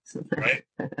something. Right?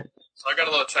 So I got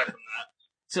a little check from that.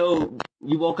 So,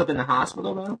 you woke up in the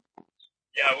hospital, though?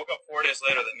 Yeah, I woke up 4 days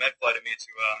later, they med flighted me to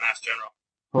Mass General.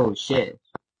 Oh, shit.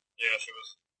 Yeah, it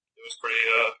was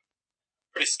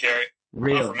pretty scary.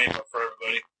 Real. Not for me, but for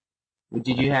everybody.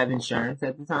 Did you have insurance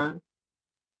at the time?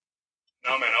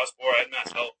 No, man, I was poor. I had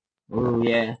Mass Health. Oh,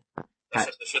 yeah. That's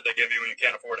just the shit they give you when you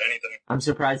can't afford anything. I'm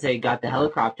surprised they got the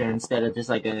helicopter instead of just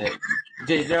like a...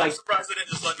 They're I'm like, surprised they didn't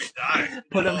just let me die.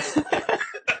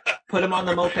 Put him on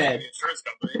the moped. The insurance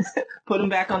company. Put him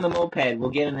back on the moped. We'll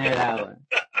get him there that way.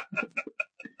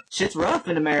 Shit's rough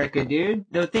in America, dude.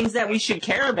 The things that we should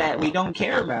care about, we don't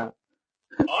care about.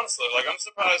 Honestly, like, I'm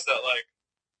surprised that, like,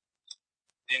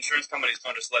 the insurance companies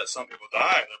don't just let some people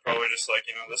die. They're probably just like,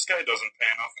 you know, this guy doesn't pay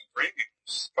enough in premiums.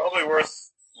 It's probably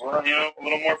worth, you know, a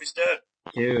little more if he's dead.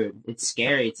 Dude, it's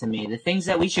scary to me. The things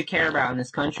that we should care about in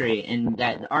this country and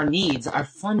that our needs, our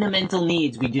fundamental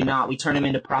needs, we do not. We turn them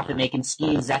into profit-making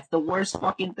schemes. That's the worst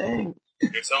fucking thing.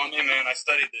 You're telling me, man, I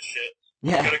studied this shit.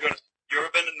 Yeah. You ever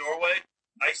been to Norway?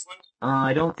 Iceland?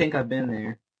 I don't think I've been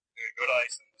there. Go to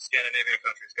Iceland. The Scandinavian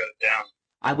countries got it down.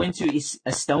 I went to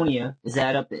Estonia. Is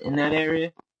that up in that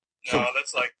area? No,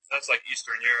 that's like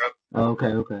Eastern Europe. Oh,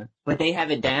 okay. But they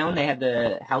have it down? They have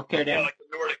the healthcare down? Yeah, like the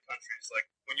Nordic countries. Like,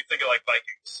 when you think of, like,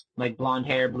 Vikings. Like blonde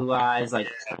hair, blue eyes, like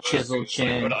chiseled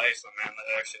chin. Go to Iceland, man.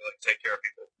 They actually, like, take care of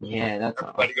people. Yeah, that's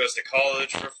Everybody goes to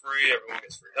college for free. Everyone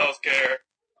gets free healthcare.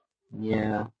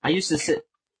 Yeah. I used to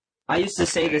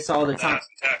say this all the time.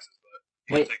 Taxes, but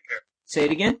Wait, say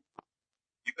it again?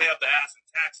 You pay up the ass in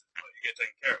taxes, but you get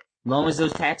taken care of. As long as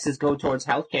those taxes go towards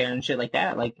healthcare and shit like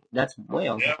that, like, that's way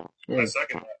off. Yeah, I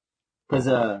second that. Because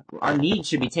our needs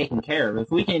should be taken care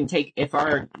of. If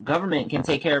our government can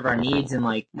take care of our needs and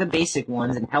like the basic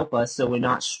ones and help us so we're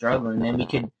not struggling, then we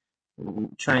could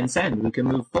transcend. We can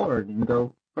move forward and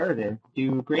go further,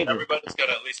 do greater. Everybody's got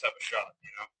to at least have a shot,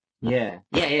 you know?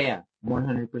 Yeah.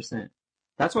 100%.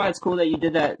 That's why it's cool that you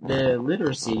did that, the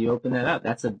literacy, you opened that up.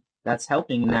 That's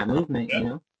helping in that movement, you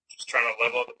know? Just trying to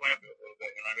level up the playing field a little bit,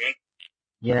 you know what I mean?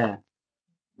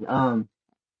 Yeah.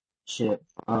 Shit.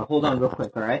 Hold on real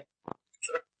quick, alright?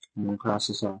 Sure. I'm gonna cross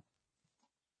this off.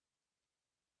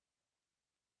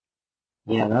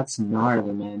 Yeah, that's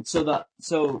gnarly, man. So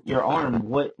your arm,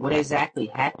 what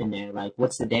exactly happened there? Like,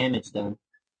 what's the damage done?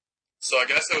 So I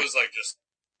guess it was like just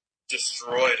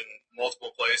destroyed in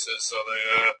multiple places. So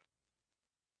they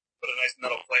put a nice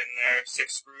metal plate in there,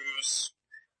 6 screws,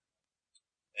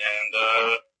 and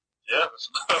yeah, that's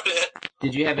about it.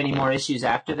 Did you have any more issues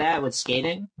after that with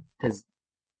skating? Cause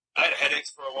I had headaches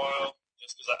for a while,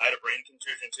 just because I had a brain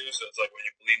contusion too. So it's like when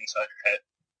you bleed inside your head.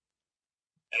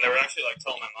 And they were actually like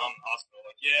telling my mom in the hospital,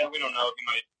 like, yeah, we don't know if you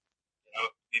might, you know,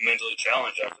 be mentally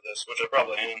challenged after this, which I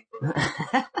probably am.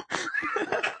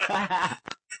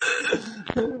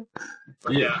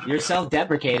 But yeah. You're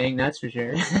self-deprecating, that's for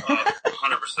sure.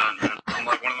 100%, man. I'm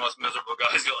like one of the most miserable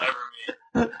guys you'll ever meet.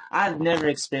 I've never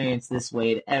experienced this,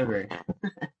 Wade, ever.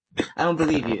 I don't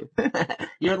believe you.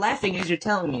 You're laughing as you're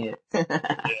telling me it.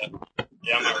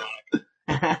 Yeah, I'm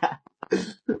ironic.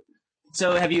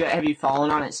 So have you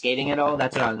fallen on it skating at all?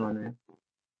 That's what I was wondering.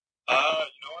 You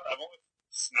know what? I've only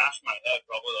smashed my head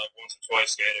probably like once or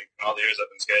twice skating in all the years I've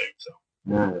been skating, so.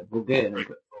 No, well good. Pretty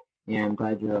cool. Yeah, I'm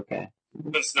glad you're okay.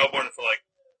 I've been snowboarding for like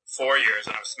 4 years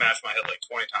and I've smashed my head like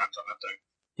 20 times on that thing.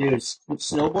 Dude,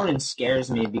 snowboarding scares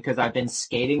me because I've been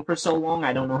skating for so long,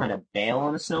 I don't know how to bail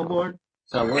on a snowboard.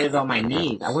 So I worry about my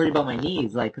knees.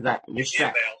 Like, cause you're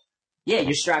strapped. Yeah,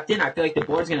 you're strapped in. I feel like the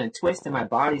board's gonna twist and my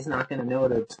body's not gonna know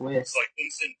to twist. It's like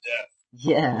instant death.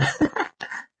 Yeah.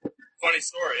 Funny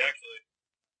story, actually.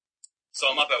 So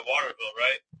I'm up at Waterville,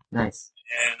 right? Nice.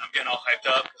 And I'm getting all hyped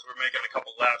up because we're making a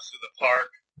couple laps through the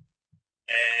park.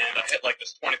 And I hit like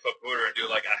this 20-foot booter and do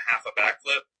like a half a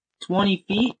backflip. 20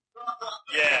 feet?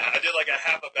 Yeah, I did like a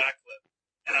half a backflip.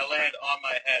 And I land on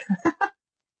my head.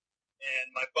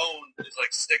 And my bone is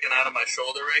like sticking out of my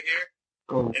shoulder right here.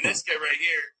 Oh. And this guy right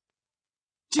here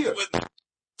Dude. with me.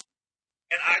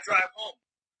 And I drive home.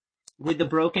 With the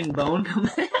broken bone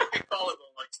coming? Broken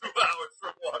collarbone like 2 hours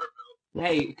from Waterville.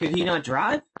 Hey, could he not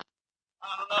drive?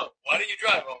 I don't know. Why didn't you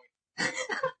drive, homie?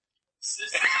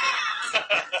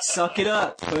 Suck it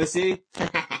up, pussy.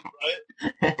 Right?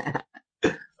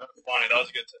 That's funny. That was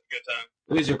a good time.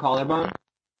 It was your collarbone?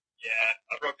 Yeah,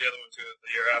 I broke the other one too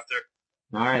the year after.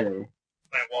 Alright.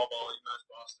 Playing wall ball at UMass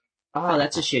Boston. Oh,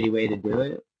 that's a shitty way to do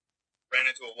it. Ran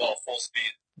into a wall full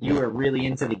speed. You were really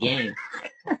into the game.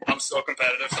 I'm so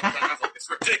competitive sometimes, like it's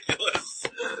ridiculous.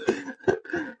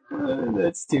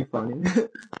 That's too funny.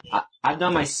 I've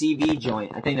done my CV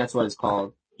joint. I think that's what it's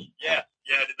called. Yeah,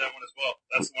 I did that one as well.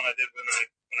 That's the one I did when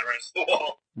I ran into the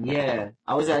wall. Yeah,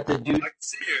 I was at the I can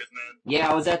see yours, man. Yeah,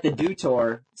 I was at the Dew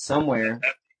Tour somewhere.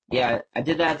 Yeah, I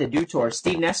did that at the Dew Tour.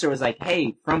 Steve Nestor was like,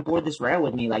 "Hey, front board this rail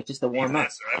with me, like just to warm up."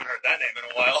 I haven't heard that name in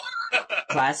a while.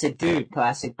 Classic dude.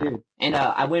 And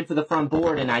I went for the front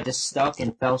board and I just stuck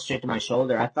and fell straight to my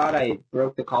shoulder. I thought I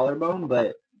broke the collarbone, but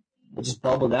it just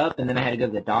bubbled up, and then I had to go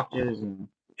to the doctors. And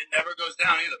it never goes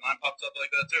down either. Mine pops up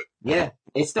like that too. Yeah,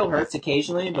 it still hurts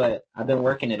occasionally, but I've been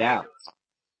working it out.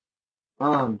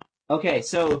 Okay,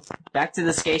 so back to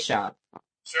the skate shop.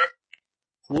 Sure.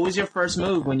 What was your first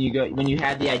move when you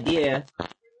had the idea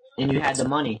and you had the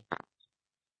money?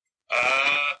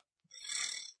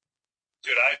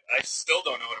 Dude, I still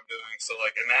don't know what I'm doing. So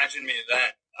like, imagine me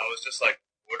then. I was just like,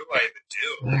 what do I even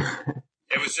do?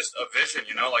 It was just a vision,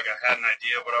 you know. Like I had an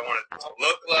idea of what I wanted it to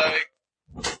look like.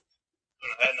 And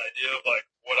I had an idea of like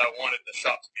what I wanted the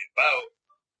shop to be about.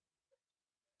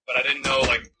 But I didn't know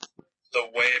like the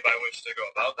way by which to go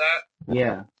about that.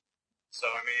 Yeah. So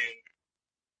I mean,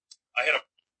 I had a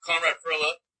Conrad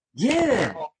Frilla.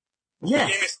 Yeah. Yeah.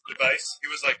 He gave me some advice. He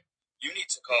was like, "You need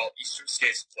to call Eastern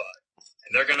Skate Supply,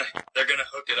 and they're gonna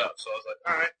hook it up." So I was like,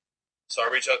 "All right." So I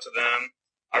reached out to them.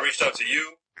 I reached out to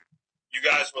you. You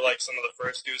guys were like some of the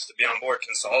first dudes to be on board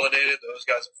Consolidated. Those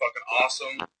guys are fucking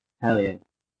awesome. Hell yeah.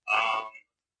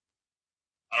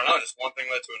 I don't know, just one thing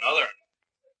led to another. And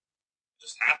it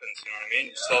just happens, you know what I mean?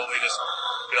 You slowly just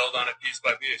build on it piece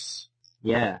by piece.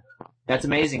 Yeah. That's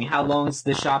amazing. How long has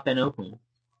the shop been open?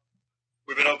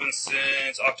 We've been open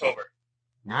since October.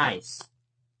 Nice.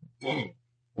 Dang.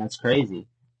 That's crazy.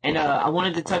 And I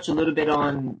wanted to touch a little bit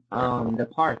on the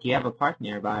park. You have a park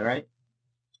nearby, right?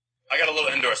 I got a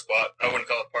little indoor spot. I wouldn't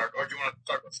call it park. Or do you want to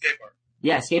talk about skate park?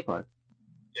 Yeah, skate park.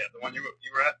 Yeah, the one you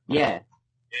were at? Yeah.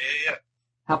 Yeah.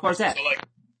 How far is that? So, like,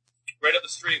 right up the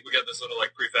street, we got this little,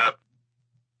 like, prefab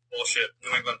bullshit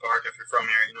New England Park. If you're from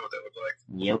here, you know what they look like.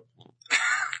 Yep.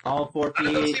 All 4 How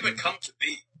did those feet. even come to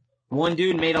be? One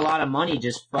dude made a lot of money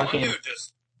just fucking... One dude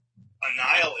just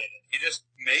annihilated. He just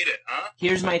made it, huh?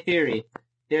 Here's my theory.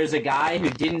 There's a guy who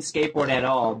didn't skateboard at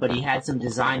all, but he had some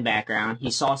design background. He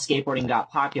saw skateboarding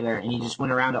got popular, and he just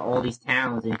went around to all these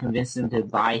towns and convinced them to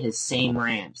buy his same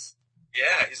ramps.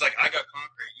 Yeah, he's like, I got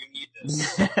concrete. You need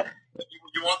this.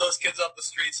 you want those kids off the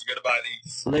streets, you gotta buy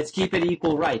these. Let's keep it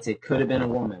equal rights. It could have been a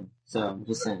woman. So, I'm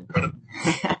just saying. Could have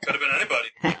been anybody.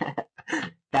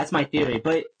 That's my theory.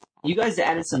 But you guys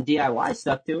added some DIY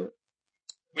stuff to it.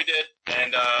 We did.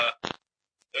 And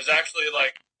there's actually,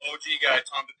 like, OG guy,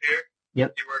 Tom DePere.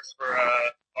 Yep. He works for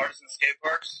Artisan Skate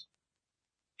Parks.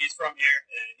 He's from here,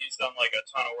 and he's done, like, a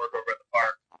ton of work over at the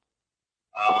park.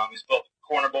 He's built a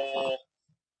corner bowl,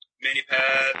 mini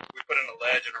pad. We put in a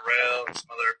ledge and a rail and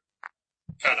some other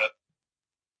kind of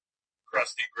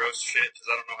crusty, gross shit because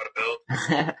I don't know how to build.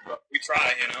 But we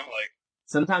try, you know, like.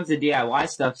 Sometimes the DIY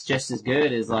stuff's just as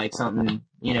good as, like, something,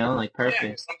 you know, like, perfect.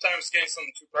 Yeah, sometimes getting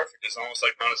something too perfect is almost,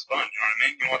 like, not as fun, you know what I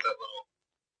mean? You want that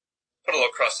Put a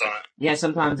little crust on it. Yeah,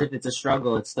 sometimes if it's a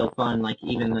struggle, it's still fun. Like,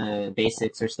 even the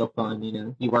basics are still fun, you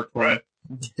know? You work for Right.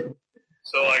 it.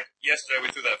 So, like, yesterday we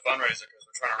threw that fundraiser because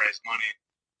we're trying to raise money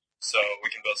so we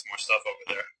can build some more stuff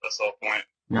over there. That's the whole point.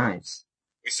 Nice.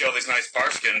 We see all these nice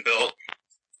parks getting built,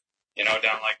 you know,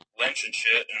 down like Lynch and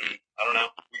shit, and I don't know.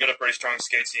 We got a pretty strong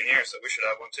skate scene here, so we should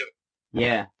have one too.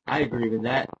 Yeah, I agree with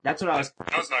that. That's what I was...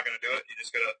 I was not going to do it. You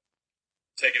just got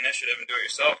to take initiative and do it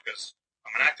yourself because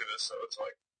I'm an activist, so it's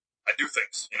like, I do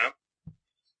things, you know?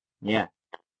 Yeah.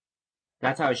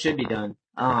 That's how it should be done.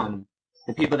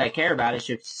 The people that care about it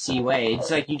should see way.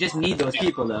 It's like, you just need those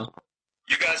people, though.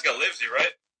 You guys got Livesey,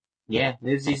 right? Yeah,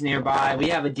 Livesey's nearby. We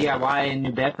have a DIY in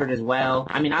New Bedford as well.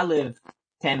 I mean, I live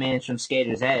 10 minutes from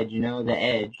Skater's Edge, you know, the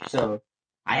Edge. So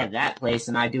I have that place,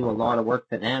 and I do a lot of work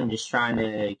for them, just trying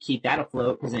to keep that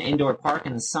afloat, because an indoor park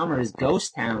in the summer is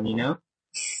ghost town, you know?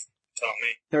 Tell me.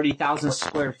 30,000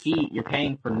 square feet, you're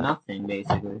paying for nothing,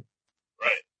 basically.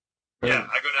 Right. Yeah,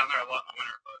 I go down there a lot in the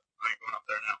winter, but I ain't going up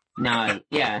there now. No,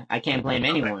 yeah, I can't blame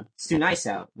anyone. It's too nice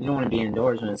out. You don't want to be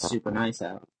indoors when it's super nice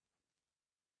out.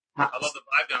 I love the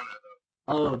vibe down there,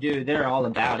 though. Oh, dude, they're all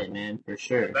about it, man, for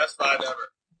sure. Best vibe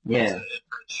ever. Yeah.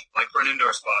 Like for an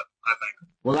indoor spot, I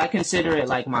think. Well, I consider it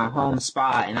like my home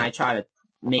spot, and I try to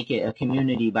make it a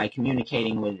community by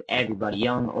communicating with everybody,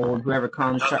 young, old, whoever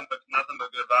comes. Nothing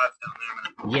but good vibes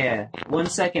down there, man. Yeah. 1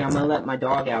 second, I'm gonna let my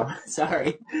dog out.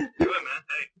 Sorry. Do it, man.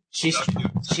 Hey.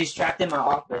 She's trapped in my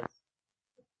office.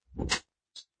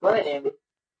 Go ahead, Amber.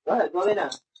 Go ahead, go lay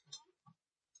down.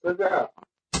 Good girl.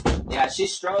 Yeah,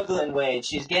 she's struggling, Wade.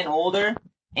 She's getting older.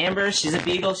 Amber, she's a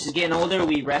beagle. She's getting older.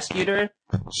 We rescued her.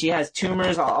 She has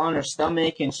tumors all on her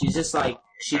stomach, and she's just like,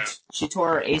 she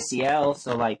tore her ACL,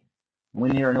 so like,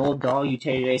 when you're an old dog, you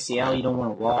tear your ACL, you don't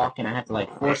want to walk, and I have to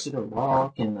like force her to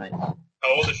walk, and like... How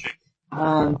old is she?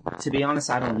 To be honest,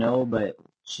 I don't know, but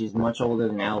she's much older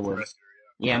than Elwood.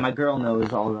 Yeah, my girl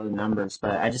knows all the numbers,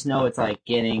 but I just know it's like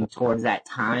getting towards that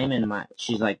time, and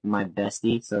she's like my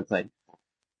bestie, so it's like,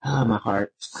 oh, my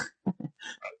heart.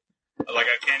 Like,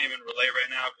 I can't even relate right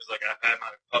now, because like, I've had my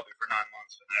puppy for 9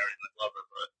 months, and I already like, love her,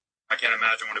 but I can't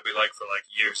imagine what it'd be like for like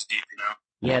years deep, you know?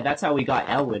 Yeah, that's how we got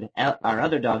Elwood. Our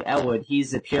other dog, Elwood,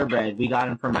 he's a purebred. We got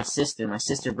him from my sister. My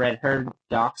sister bred her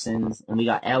dachshunds, and we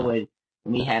got Elwood,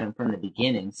 and we had him from the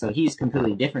beginning. So he's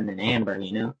completely different than Amber,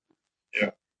 you know?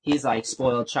 Yeah. He's like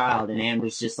spoiled child, and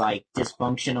Amber's just like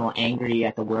dysfunctional, angry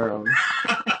at the world.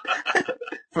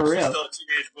 For real. She's still a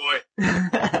teenage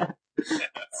boy.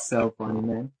 So funny,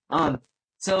 man.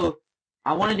 So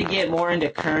I wanted to get more into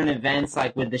current events,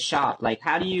 like with the shop. Like,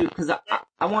 how do you? Because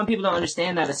I want people to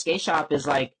understand that a skate shop is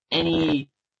like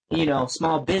any, you know,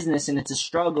 small business, and it's a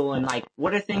struggle. And like,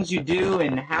 what are things you do,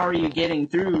 and how are you getting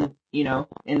through, you know,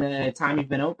 in the time you've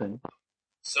been open?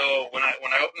 So when I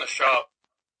opened the shop,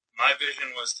 my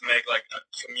vision was to make like a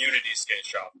community skate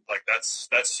shop. Like that's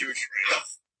huge for me.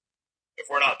 If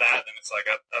we're not that, then it's like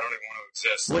I don't even want to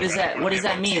exist. What does that? What does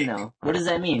that mean, though? What does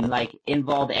that mean? Like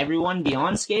involve everyone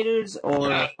beyond skaters, or?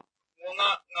 Yeah. Well,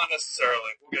 not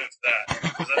necessarily. We'll get into that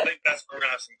because I think that's where we're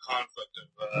gonna have some conflict of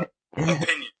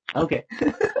opinion. Okay.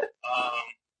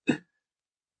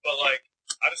 But like,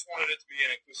 I just wanted it to be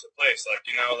an inclusive place. Like,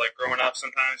 you know, like growing up,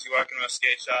 sometimes you walk into a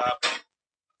skate shop and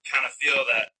kind of feel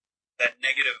that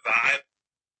negative vibe.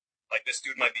 Like this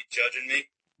dude might be judging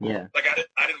me. Yeah. Like, I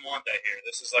didn't want that here.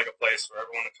 This is like a place for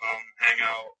everyone to come, hang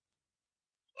out,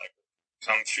 like,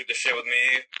 come shoot the shit with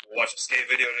me, watch a skate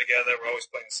video together. We're always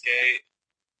playing skate,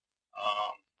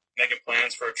 making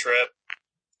plans for a trip.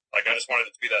 Like, I just wanted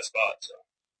it to be that spot, so.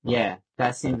 Yeah,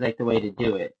 that seems like the way to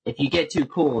do it. If you get too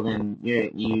cool, then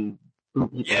you boot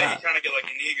people Yeah, out. you kind of get like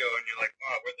an ego, and you're like,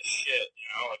 oh, we're the shit, you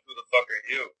know? Like, who the fuck are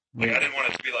you? Like, I didn't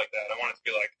want it to be like that. I want it to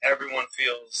be like, everyone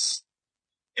feels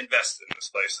invested in this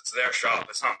place. It's their shop.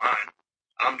 It's not mine.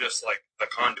 I'm just like the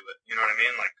conduit. You know what I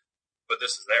mean? Like, but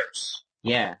this is theirs.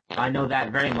 Yeah, I know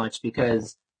that very much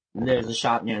because there's a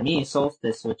shop near me,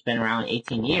 Solstice, which has been around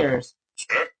 18 years.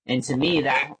 Sure. And to me,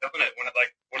 that...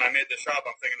 When I made the shop,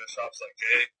 I'm thinking the shop's like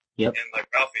Jay Yep. and like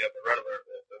Ralphie up at Red Alert.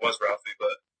 It was Ralphie,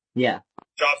 but Yeah.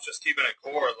 shop's just keeping it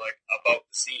core, like about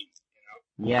the scene. You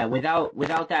know? Yeah,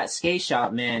 without that skate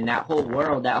shop, man, that whole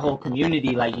world, that whole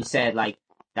community, like you said, like,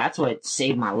 that's what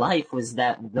saved my life, was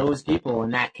those people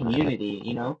in that community,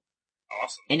 you know?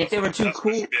 Awesome. And if they were too That's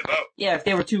cool, what it should be about. yeah, if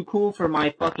they were too cool for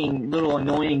my fucking little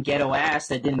annoying ghetto ass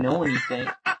that didn't know anything,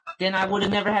 then I would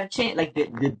have never had a chance. Like,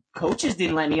 the coaches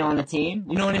didn't let me on the team,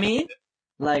 you know what I mean?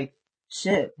 Like,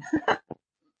 shit. Right.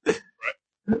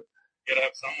 You gotta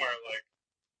have somewhere, like,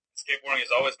 skateboarding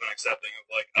has always been accepting of,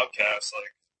 like, outcasts.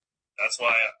 Like, that's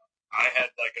why I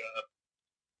had, like,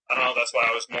 I don't know, that's why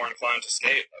I was more inclined to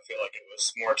skate. I feel like it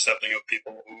was more accepting of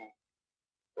people who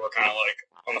who are kind of like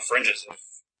on the fringes of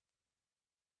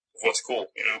what's cool,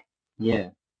 you know?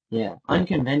 Yeah.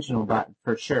 Unconventional, but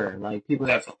for sure. Like, people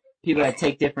that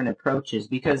take different approaches,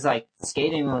 because, like,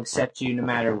 skating will accept you no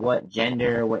matter what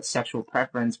gender, what sexual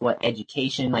preference, what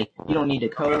education. Like, you don't need to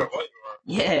No code. matter what you are.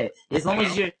 Yeah, as long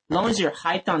as you're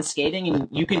hyped on skating, and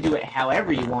you can do it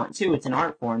however you want too. It's an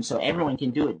art form, so everyone can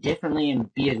do it differently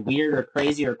and be as weird or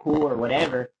crazy or cool or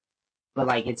whatever. But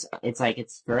like it's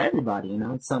for everybody, you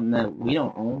know. It's something that we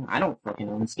don't own. I don't fucking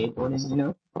own skateboarding, you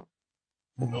know.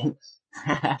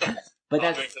 But I'll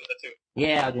that's drink to that too.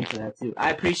 yeah, I'll drink to that too. I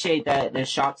appreciate that there's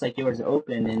shops like yours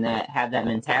open and that have that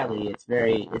mentality. It's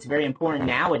very important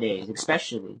nowadays,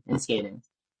 especially in skating.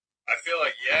 I feel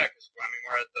like, yeah, because, I mean,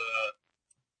 we're at the,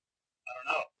 I don't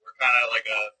know, we're kind of like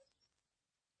a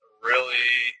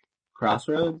really,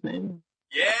 Crossroads, maybe.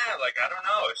 yeah, like, I don't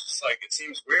know, it's just like, it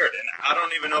seems weird, and I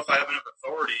don't even know if I have enough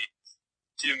authority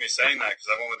to me saying that, because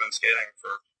I've only been skating for,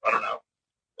 I don't know,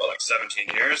 well, like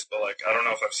 17 years, but like, I don't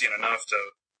know if I've seen enough to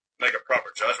make a proper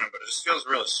judgment, but it just feels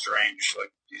really strange,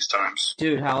 like, these times.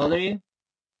 Dude, how old are you?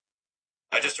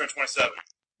 I just turned 27.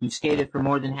 You've skated for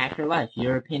more than half your life.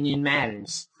 Your opinion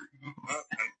matters. Well,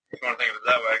 if you want to think of it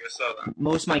that way, I guess so then.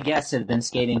 Most of my guests have been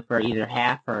skating for either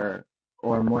half or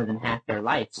more than half their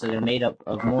life, so they're made up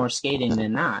of more skating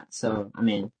than not. So, I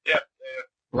mean, Yeah,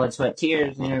 blood, sweat,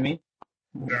 tears, you know what I mean?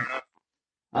 fair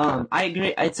enough. I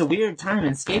agree. It's a weird time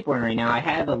in skateboarding right now. I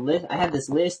have this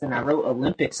list, and I wrote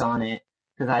Olympics on it,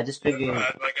 because I just figured... I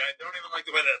don't even like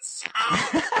the way that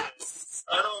sounds.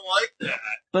 I don't like that.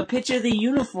 But picture the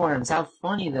uniforms, how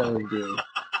funny those do.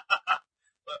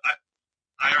 But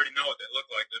I already know what they look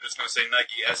like. They're just going to say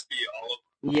Nike SB all of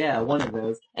Yeah, one of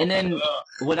those. And then them.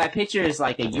 what I picture is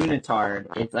like a unitard.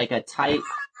 It's like a tight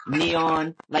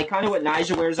neon, like kind of what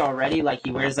Nyjah wears already. Like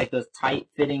he wears like those tight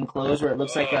fitting clothes where it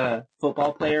looks like a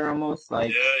football player almost.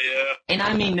 Like, Yeah. and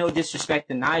I mean no disrespect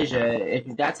to Nyjah.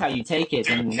 If that's how you take it,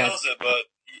 then Dude that's, kills it, but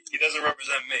he doesn't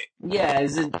represent me. yeah,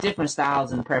 it's different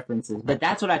styles and preferences. But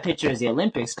that's what I picture as the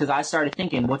Olympics, because I started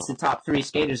thinking, what's the top 3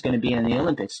 skaters going to be in the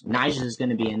Olympics? Nyjah is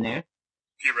going to be in there.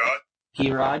 P-Rod.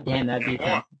 P-Rod, damn, that'd be And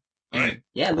Luan, fun. right?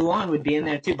 Yeah, Luan would be in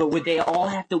there too, but would they all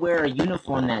have to wear a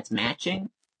uniform that's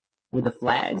matching with the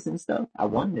flags and stuff? I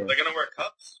wonder. They're going to wear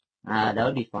cups. That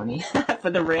would be funny. For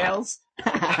the rails.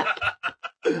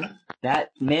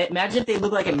 Imagine if they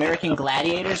look like American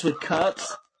gladiators with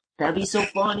cups. That'd be so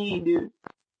funny, dude.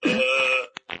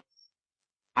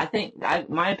 I think,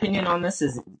 my opinion on this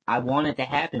is I want it to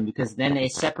happen, because then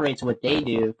it separates what they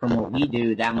do from what we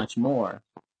do that much more.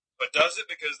 But does it?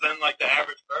 Because then, like, the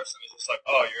average person is just like,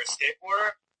 oh, you're a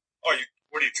skateboarder? Oh,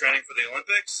 what are you, training for the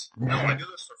Olympics? No, I do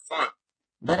this for fun.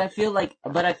 But I feel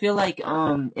like,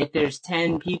 if there's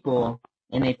 10 people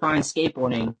and they find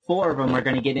skateboarding, 4 of them are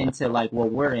going to get into like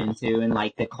what we're into and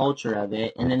like the culture of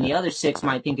it, and then the other 6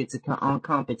 might think it's a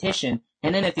competition.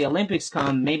 And then if the Olympics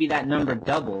come, maybe that number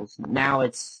doubles. Now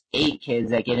it's 8 kids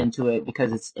that get into it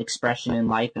because it's expression in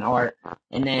life and art,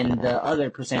 and then the other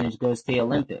percentage goes to the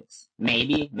Olympics.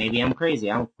 Maybe I'm crazy.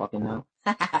 I don't fucking know.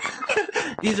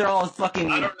 These are all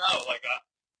fucking. I don't know. Like,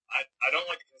 I don't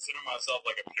like to consider myself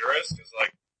like a purist, because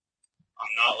like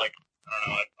I'm not like, I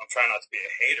don't know. I'm trying not to be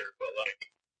a hater, but like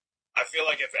I feel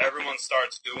like if everyone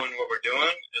starts doing what we're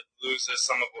doing, it loses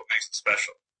some of what makes it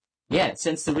special. Yeah,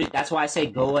 that's why I say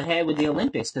go ahead with the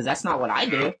Olympics, because that's not what I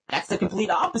do. That's the complete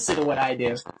opposite of what I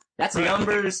do. That's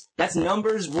numbers,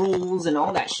 rules, and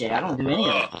all that shit. I don't do any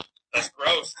of it. That's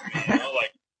gross to me, you know?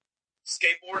 Like,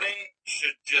 skateboarding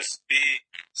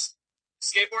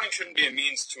shouldn't be a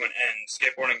means to an end.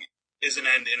 Skateboarding is an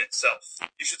end in itself.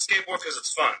 You should skateboard because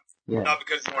it's fun. Yeah. Not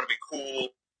because you want to be cool,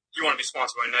 you want to be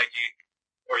sponsored by Nike,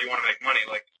 or you want to make money.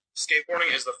 Like,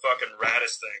 skateboarding is the fucking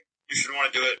raddest thing. You should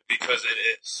want to do it because it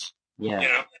is. Yeah. You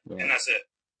know? Yeah. And that's it.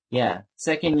 Yeah.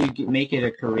 Second, you make it a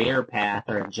career path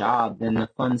or a job, then the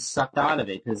fun's sucked out of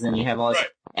it, because then you have all this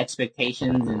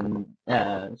expectations and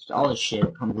all this shit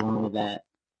that comes along with that.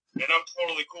 And I'm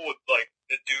totally cool with, like,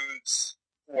 the dudes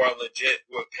who are legit,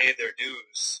 who have paid their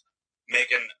dues,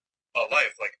 making a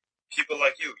life. Like, people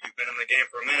like you've been in the game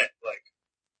for a minute. Like,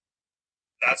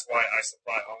 that's why I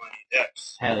supply All I Need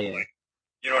decks. Hell yeah. Like,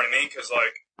 you know what I mean? Because,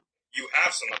 like, you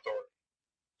have some authority.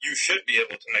 You should be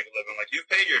able to make a living. Like, you've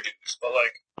paid your dues, but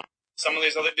like some of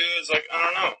these other dudes, like, I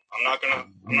don't know. I'm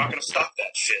not gonna stop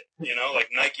that shit. You know, like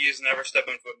Nike is never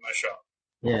stepping foot in my shop.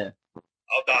 Yeah.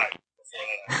 I'll die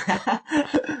before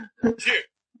that. Cheers.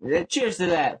 Yeah, cheers to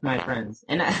that, my friends.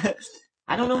 And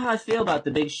I don't know how I feel about the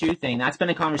big shoe thing. That's been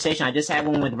a conversation. I just had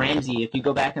one with Ramsey. If you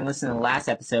go back and listen to the last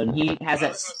episode, and he has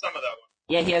that. Listen to some of that one.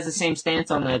 Yeah, he has the same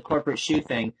stance on the corporate shoe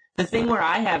thing. The thing where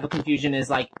I have a confusion is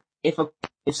like, if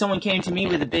someone came to me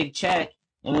with a big check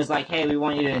and was like, hey, we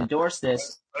want you to endorse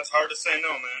this, That's hard to say no,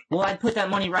 man. well, I'd put that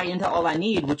money right into All I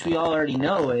Need, which we all already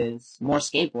know is more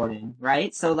skateboarding,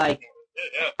 right? So, like,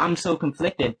 Yeah. I'm so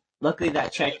conflicted. Luckily,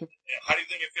 that check... Yeah. How do you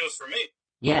think it feels for me?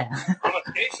 Yeah. I'm a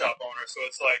skate shop owner, so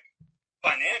it's like,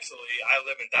 financially, I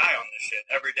live and die on this shit.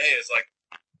 Every day is like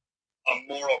a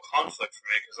moral conflict for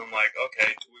me, because I'm like,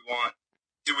 okay,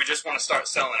 do we just want to start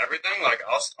selling everything? Like,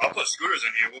 I'll put scooters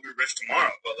in here, we'll be rich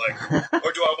tomorrow, but like,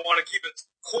 or do I want to keep it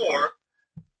core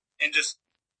and just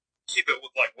keep it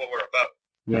with like what we're about?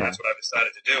 Yeah. And that's what I've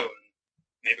decided to do, and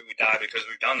maybe we die because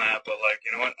we've done that, but like,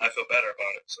 you know what, I feel better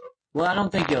about it, so. Well, I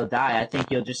don't think you'll die. I think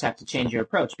you'll just have to change your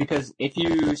approach, because if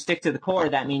you stick to the core,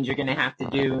 that means you're going to have to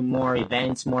do more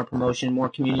events, more promotion, more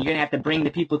community. You're going to have to bring the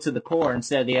people to the core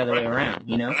instead of the other way around,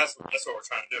 you know? And that's what we're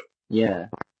trying to do. Yeah.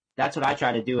 That's what I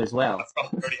try to do as well.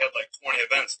 I've already had like 20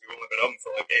 events. We've only been open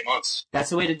for like 8 months. That's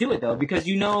the way to do it, though, because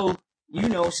you know,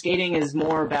 skating is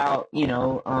more about,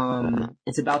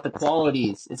 it's about the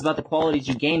qualities. It's about the qualities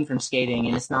you gain from skating,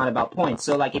 and it's not about points.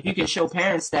 So, like, if you can show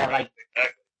parents that, like,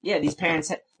 Exactly. yeah, these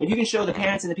parents, if you can show the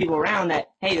parents and the people around that,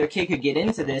 hey, their kid could get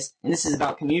into this, and this is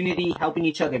about community, helping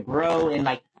each other grow, and,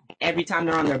 like, every time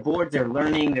they're on their boards, they're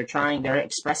learning, they're trying, they're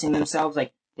expressing themselves.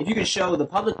 Like, if you can show the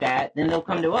public that, then they'll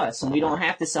come to us, and we don't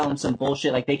have to sell them some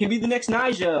bullshit like they can be the next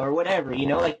Nyjah or whatever, you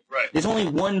know? Like, Right. there's only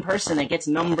one person that gets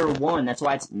number one. That's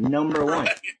why it's number one.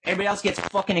 Right. Everybody else gets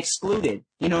fucking excluded.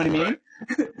 You know what I mean?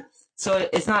 Right. So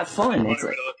it's not fun. Funny It's way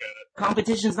like, to look at it.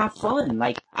 competition's not fun.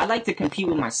 Like, I like to compete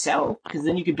with myself, because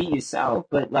then you can beat yourself,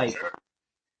 but like, Sure.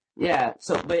 yeah,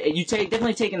 so, but you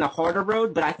definitely taking the harder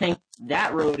road, but I think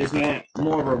that road is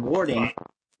more rewarding.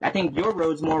 I think your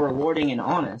road's more rewarding and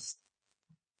honest.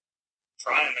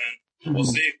 Trying, man. We'll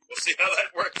see. We'll see how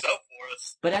that works out for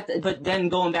us. But then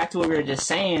going back to what we were just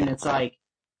saying, it's like,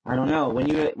 I don't know,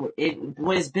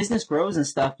 as business grows and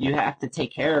stuff, you have to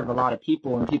take care of a lot of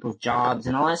people and people's jobs,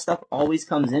 and all that stuff always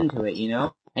comes into it, you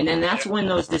know? And then that's when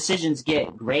those decisions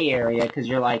get gray area, because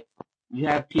you're like, you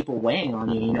have people weighing on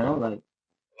you, you know? Like,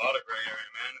 A lot of gray area,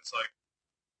 man. It's like,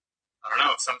 I don't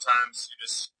know, sometimes you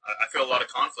just, I feel a lot of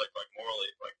conflict, like, morally.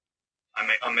 Like,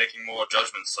 I'm making moral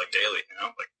judgments, like, daily, you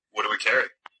know? Like, what do we carry?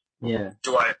 yeah.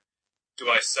 Do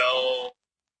I sell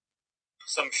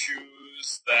some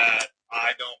shoes that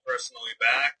I don't personally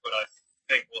back, but I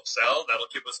think will sell,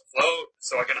 that'll keep us afloat?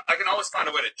 So I can always find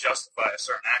a way to justify a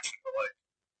certain action, but like,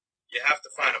 you have to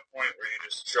find a point where you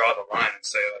just draw the line and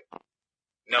say like,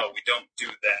 no, we don't do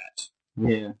that.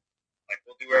 Yeah. Like,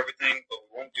 we'll do everything, but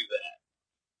we won't do that.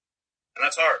 And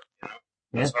that's hard, you know?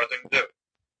 That's a hard thing to do.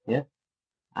 Yeah.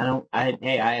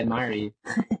 I admire you.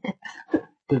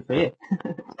 Good for you.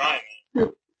 Trying,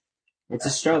 man. It's a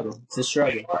struggle. It's a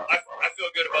struggle. I feel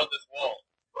good about this wall.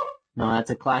 No, that's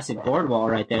a classic board wall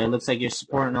right there. It looks like you're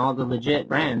supporting all the legit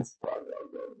brands.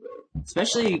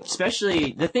 Especially,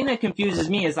 the thing that confuses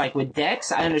me is, like, with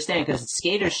Dex, I understand, because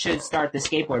skaters should start the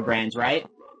skateboard brands, right?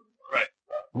 Right.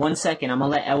 1 second, I'm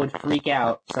gonna let Elwood freak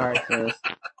out. Sorry for this.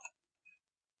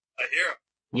 I hear him.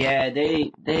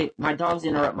 Yeah, my dogs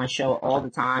interrupt my show all the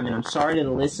time, and I'm sorry to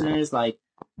the listeners, like,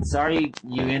 sorry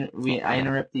I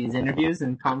interrupt these interviews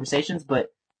and conversations,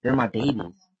 but they're my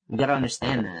babies. You gotta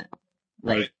understand that.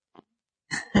 Like,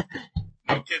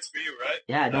 No kids for you, right?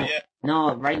 yeah, Not yet.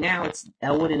 no, right now it's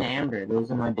Elwood and Amber. Those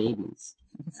are my babies.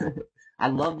 I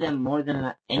love them more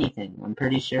than anything, I'm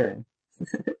pretty sure.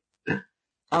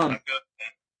 I'm good,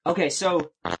 man. Okay,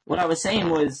 so what I was saying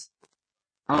was,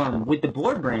 with the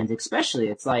board brands especially,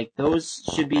 it's like those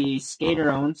should be skater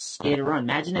owned, skater run.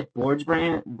 Imagine if board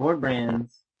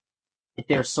brands, if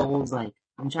they're sold, like,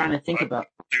 I'm trying to think about.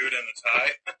 Dude in the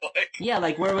tie. Like, Yeah,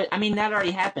 like that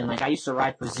already happened. Like, I used to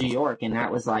ride for Zoo York, and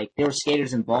that was like, there were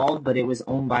skaters involved, but it was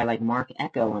owned by like Mark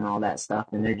Echo and all that stuff,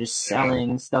 and they're just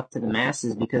selling stuff to the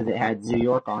masses because it had Zoo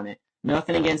York on it.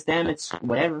 Nothing against them, it's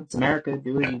whatever, it's America,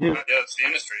 do what you do. yeah, it's the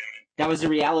industry. I mean, That was the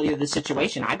reality of the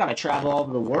situation. I gotta travel all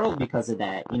over the world because of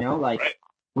that, you know, like, right.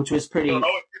 which was pretty, I don't know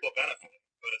if people benefit,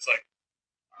 but it's like,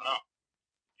 I don't know.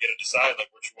 You gotta decide like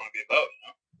what you want to be about, you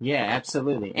know? yeah,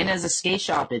 absolutely. And as a skate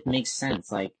shop, it makes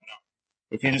sense, like,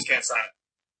 if You you're, just can't sign it.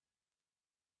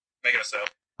 Make it a sale.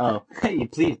 oh, hey,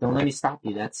 please, don't let me stop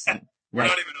you, that's, We're right.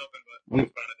 not even open, but we can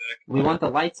find a deck. We want the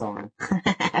lights on.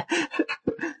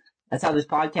 That's how this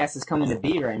podcast is coming to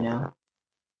be right now.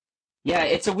 Yeah,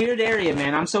 it's a weird area,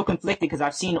 man. I'm so conflicted because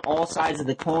I've seen all sides of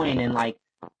the coin, and like,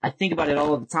 I think about it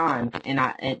all the time.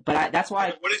 That's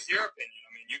why. What is your opinion? I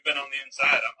mean, you've been on the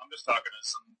inside. I'm just talking to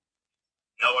some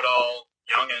know-it-all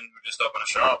youngin' who just opened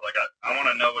a shop. Like, I want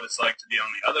to know what it's like to be on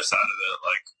the other side of it.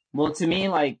 Like, Well, to me,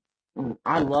 like,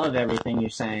 I love everything you're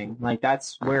saying. Like,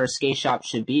 that's where a skate shop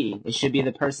should be. It should be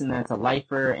the person that's a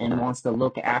lifer and wants to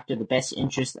look after the best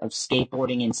interest of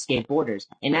skateboarding and skateboarders.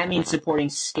 And that means supporting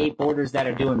skateboarders that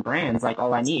are doing brands like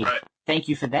All I Need. Right. Thank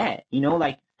you for that. You know,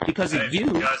 like, because of you. You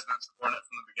guys have been supporting it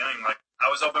from the beginning. Like, I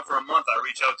was open for a month. I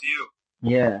reach out to you.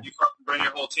 Yeah. You fucking bring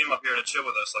your whole team up here to chill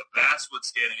with us. Like, that's what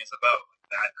skating is about. Like,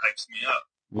 that hypes me up.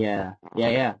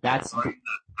 Yeah. That's...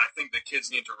 I think the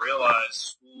kids need to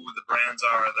realize who the brands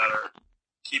are that are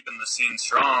keeping the scene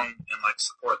strong and, like,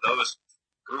 support those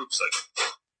groups. Like,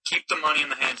 keep the money in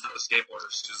the hands of the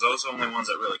skateboarders, because those are the only ones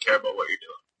that really care about what you're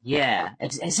doing. Yeah,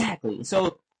 exactly.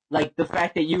 So, like, the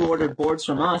fact that you ordered boards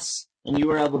from us and you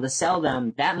were able to sell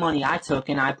them, that money I took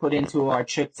and I put into our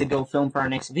trip to go film for our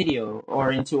next video,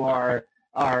 or into our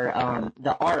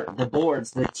the art, the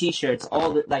boards, the t-shirts,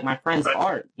 all the, like, my friend's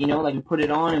art, you know, like, we put it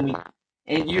on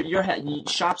and your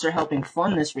shops are helping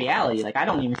fund this reality. Like, I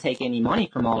don't even take any money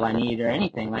from All I Need or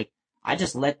anything. Like, I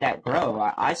just let that grow.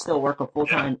 I still work a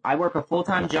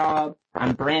full-time job.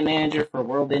 I'm brand manager for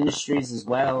World Industries as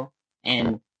well.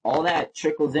 And all that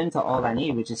trickles into All I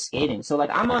Need, which is skating. So, like,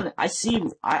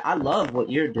 I love what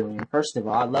you're doing, first of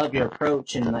all. I love your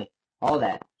approach and, like, all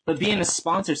that. But being a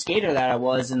sponsored skater that I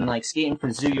was, and, like, skating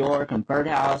for Zoo York and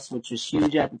Birdhouse, which was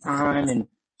huge at the time, and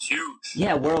huge.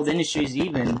 Yeah, World Industries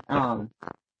even. Dude,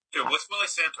 what's Willie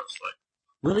Santos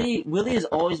like? Willie has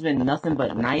always been nothing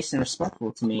but nice and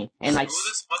respectful to me. And, like,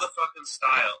 this motherfucking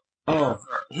style. Oh,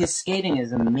 his skating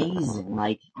is amazing.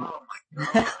 Like, oh my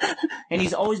God. And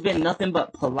he's always been nothing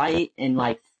but polite and,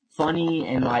 like, funny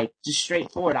and, like, just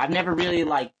straightforward. I've never really,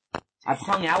 like, I've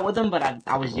hung out with him, but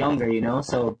I was younger, you know,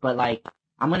 so, but, like,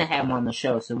 I'm gonna have him on the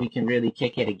show so we can really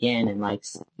kick it again and, like,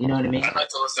 you know what I mean? I'd like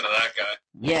to listen to that guy.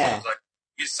 Yeah.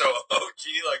 He's so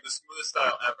OG, like, the smoothest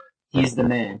style ever. He's the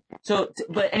man. So,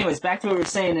 but anyways, back to what we were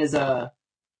saying is,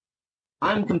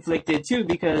 I'm conflicted too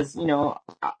because, you know,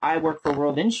 I work for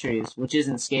World Industries, which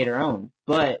isn't skater owned,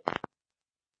 but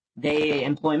they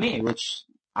employ me, which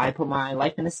I put my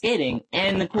life into skating.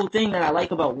 And the cool thing that I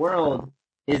like about World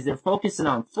is they're focusing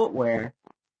on footwear.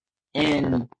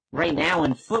 And right now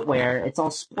in footwear, it's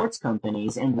all sports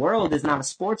companies, and World is not a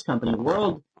sports company.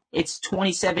 World, it's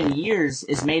 27 years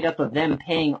is made up of them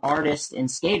paying artists and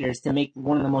skaters to make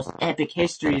one of the most epic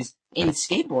histories in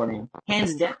skateboarding.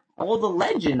 Hands down, all the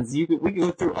legends. We could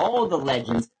go through all the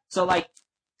legends. So, like,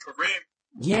 Kareem.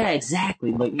 Yeah,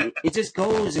 exactly. But it just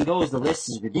goes and goes. The list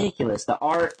is ridiculous. The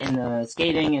art and the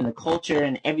skating and the culture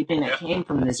and everything that came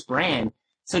from this brand.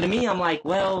 So to me, I'm like,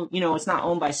 well, you know, it's not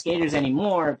owned by skaters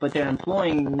anymore, but they're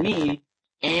employing me,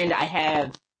 and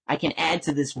I can add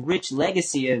to this rich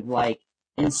legacy of, like,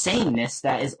 insaneness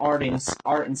that is art and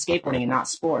skateboarding and not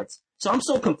sports. So I'm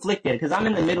so conflicted because I'm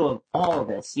in the middle of all of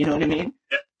this. You know what I mean?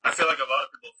 Yeah, I feel like a lot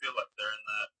of people feel like they're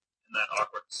in that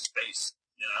awkward space.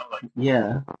 You know, like,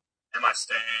 yeah. Am I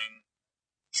staying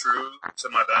true to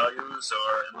my values,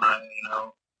 or am I, you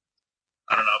know,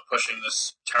 I don't know, pushing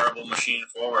this terrible machine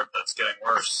forward that's getting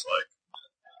worse? Like,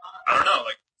 I don't know,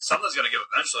 like, something's gonna give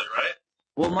eventually, right?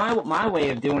 Well, my way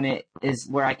of doing it is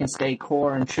where I can stay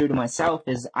core and true to myself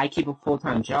is I keep a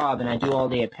full-time job and I do all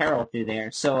the apparel through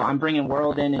there. So I'm bringing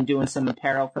World in and doing some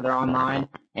apparel for their online,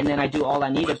 and then I do All I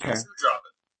Need apparel. When's your shoe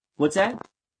dropping? What's that?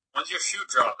 When's your shoe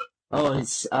dropping? Oh,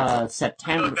 it's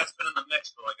September. I feel like that's been in the mix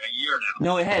for like a year now.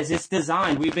 No, it has. It's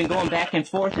designed. We've been going back and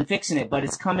forth and fixing it, but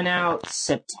it's coming out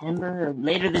September or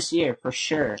later this year for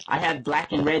sure. I have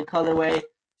black and red colorway.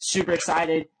 Super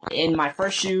excited. And my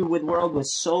first shoe with World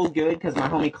was so good because my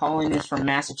homie Colin is from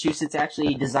Massachusetts. Actually,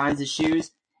 he designs the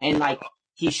shoes, and like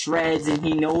he shreds and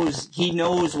he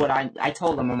knows what I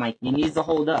told him. I'm like, it needs to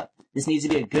hold up. This needs to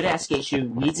be a good ass skate shoe.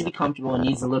 It needs to be comfortable. It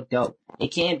needs to look dope. It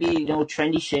can't be no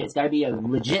trendy shit. It's got to be a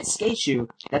legit skate shoe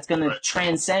that's gonna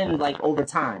transcend like over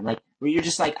time. Like where you're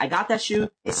just like, I got that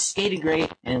shoe. It skated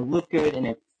great and it looked good and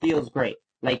it feels great.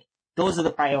 Like those are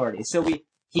the priorities. So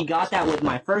he got that with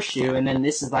my first shoe, and then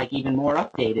this is like even more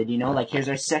updated. You know, like here's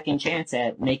our second chance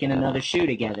at making another shoe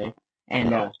together.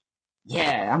 And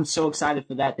yeah, I'm so excited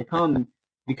for that to come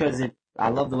because I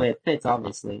love the way it fits,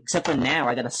 obviously. Except for now,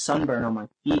 I got a sunburn on my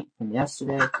feet from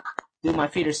yesterday. Dude, my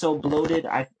feet are so bloated.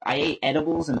 I ate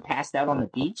edibles and passed out on the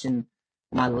beach, and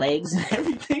my legs and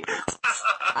everything.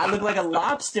 I look like a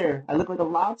lobster.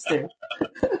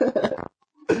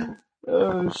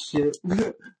 Oh, shit.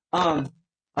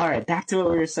 Alright, back to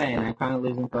what we were saying. I'm kind of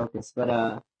losing focus.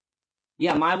 But,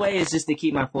 yeah, my way is just to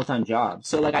keep my full-time job.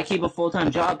 So, like, I keep a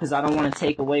full-time job because I don't want to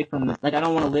take away from, like, I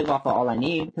don't want to live off of All I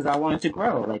Need because I want it to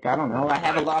grow. Like, I don't know. I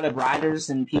have a lot of writers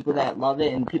and people that love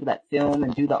it and people that film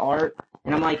and do the art.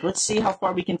 And I'm like, let's see how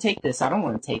far we can take this. I don't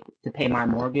want to pay my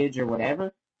mortgage or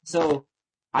whatever. So,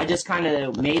 I just kind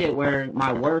of made it where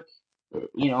my work,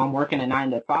 I'm working a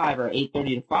 9 to 5 or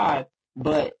 8:30 to 5,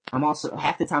 but I'm also,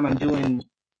 half the time I'm doing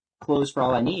clothes for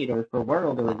All I Need or for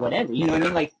World or whatever, you know what I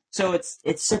mean? Like, so it's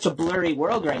such a blurry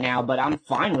world right now, but I'm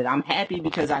fine with it. I'm happy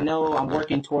because I know I'm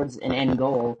working towards an end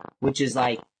goal, which is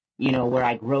like, where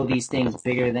I grow these things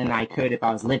bigger than I could if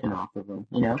I was living off of them,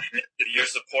 You're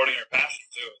supporting your passion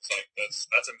too. It's like,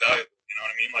 that's invaluable. You know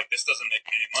what I mean? Like, this doesn't make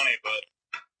me any money, but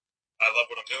I love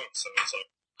what I'm doing. So it's like,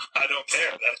 I don't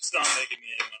care that it's not making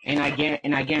me any money.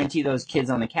 And I guarantee those kids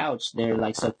on the couch, they're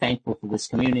like so thankful for this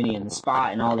community and the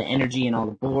spot and all the energy and all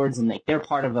the boards, and like they're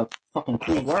part of a fucking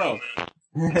cool world.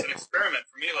 It's an experiment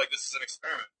for me. Like, this is an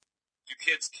experiment. Do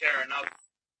kids care enough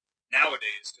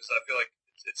nowadays? Because I feel like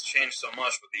it's changed so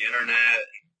much with the internet.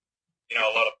 And, a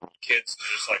lot of kids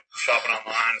are just like shopping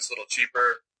online. It's a little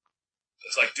cheaper.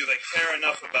 It's like, do they care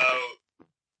enough about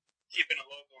keeping it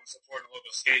local and supporting the local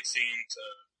skate scene to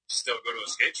still go to a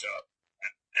skate shop?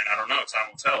 And I don't know. Time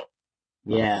will tell.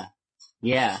 Yeah.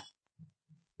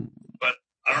 But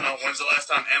I don't know. When's the last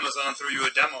time Amazon threw you a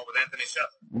demo with Anthony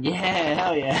Shetler? Yeah,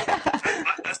 hell yeah.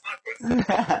 That's my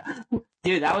question.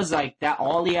 Dude, that was like that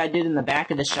ollie I did in the back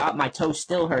of the shop. My toe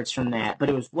still hurts from that, but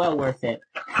it was well worth it.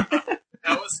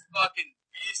 That was fucking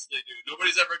beastly, dude.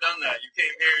 Nobody's ever done that. You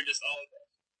came here and just all of that.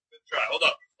 Good try. Hold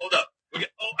up. I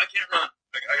can't run.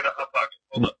 I got a hot pocket.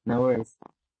 Hold up. No worries.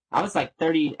 I was like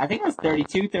 30, I think I was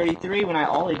 32, 33 when I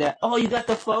ollied that. Oh, you got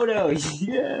the photo.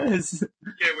 Yes.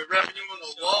 Yeah, we're wrapping you on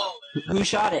the wall, man. Who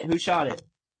shot it?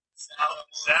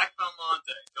 Zach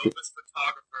Belmonte, dopest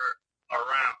photographer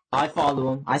around. I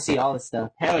follow him. I see all the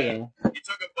stuff. Hell yeah. He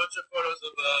took a bunch of photos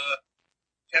of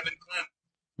Kevin Klim.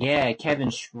 Yeah, Kevin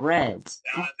shreds.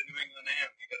 Down at the New England Am.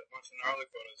 He got a bunch of gnarly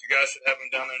photos. You guys should have him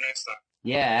down there next time.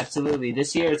 Yeah, absolutely.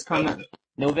 This year it's coming.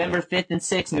 November 5th and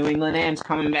 6th, New England Am's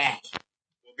coming back.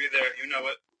 We'll be there. You know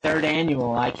it. 3rd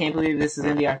annual. I can't believe this is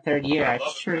going to be our 3rd year. I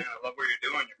love it, man. I love what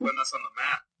you're doing. You're putting us on the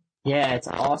map. Yeah, it's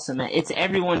awesome, man. It's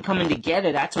everyone coming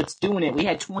together. That's what's doing it. We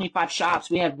had 25 shops.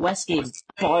 We had Westgate. It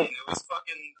was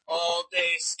fucking all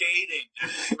day skating.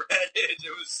 Just shredded.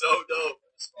 It was so dope.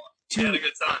 It was fun. We had a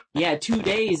good time. Yeah, 2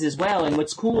 days as well. And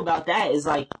what's cool about that is,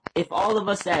 like, if all of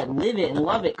us that live it and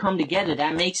love it come together,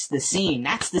 that makes the scene.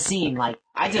 That's the scene. Like,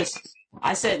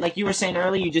 I said, like you were saying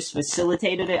earlier, you just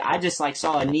facilitated it. I just, like,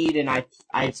 saw a need and I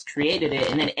created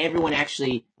it, and then everyone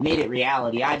actually made it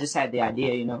reality. I just had the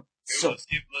idea, Dude, So let's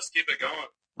keep it going.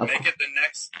 Okay. Make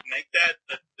that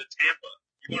the Tampa.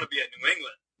 You want to be at New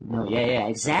England. No, yeah,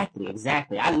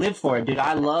 exactly. I live for it, dude.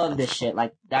 I love this shit.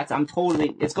 Like,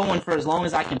 it's going for as long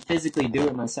as I can physically do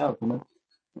it myself, I love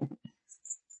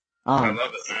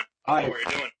it, man. I know what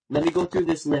you're doing. Let me go through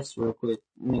this list real quick.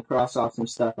 Let me cross off some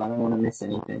stuff. I don't want to miss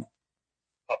anything.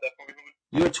 Pop that for me,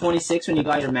 homie. You were 26 when you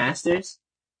got your master's?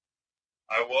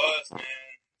 I was, man.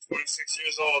 26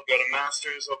 years old, got a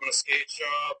master's, opened a skate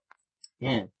shop. Yeah.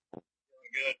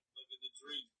 Doing good. Living the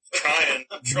dream.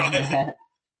 I'm trying.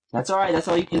 That's alright. That's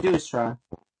all you can do is try.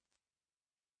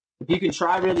 If you can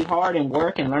try really hard and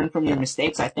work and learn from your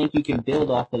mistakes, I think you can build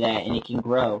off of that and it can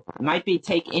grow. It might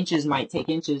take inches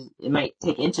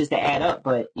to add up,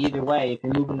 but either way, if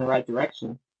you're moving in the right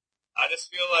direction. I just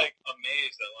feel like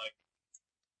amazed that like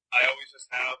I always just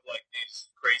have like these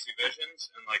crazy visions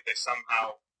and like they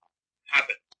somehow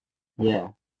happen.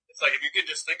 Yeah. It's like if you can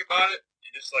just think about it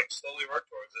and just like slowly work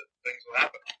towards it, things will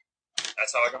happen.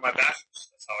 That's how I got my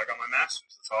bachelor's. That's how I got my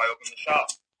master's. That's how I opened the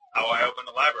shop. How I opened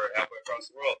the library halfway across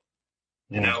the world.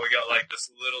 And now we got like this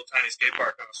little tiny skate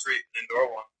park on the street, an indoor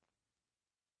one.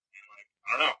 And like,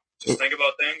 I don't know. Just think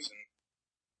about things and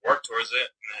work towards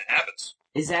it and it happens.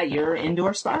 Is that your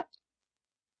indoor spot?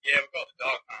 Yeah, we call it the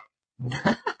dog pound.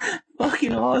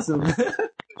 Fucking awesome.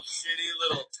 The shitty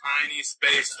little tiny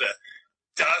space that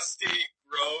dusty,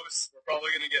 gross. We're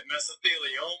probably gonna get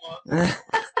mesothelioma.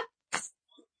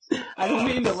 I don't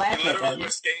mean to laugh at that. Literally, we're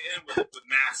skating with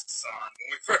masks on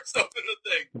when we first opened the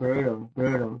thing. Brutal.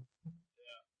 Yeah.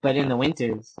 But in the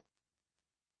winters.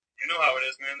 You know how it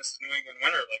is, man. This is New England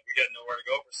winter. Like, we got nowhere to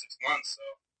go for 6 months, so.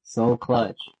 So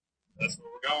clutch. That's where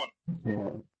we're going.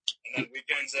 Yeah. And then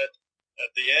weekends at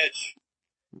the edge.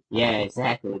 Yeah,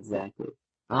 exactly.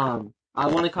 I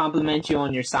want to compliment you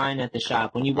on your sign at the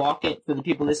shop. When you walk in, for the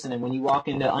people listening, when you walk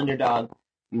into Underdog,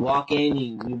 you walk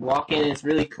in, it's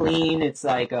really clean. It's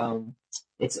like,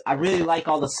 I really like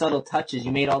all the subtle touches.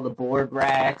 You made all the board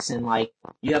racks and like,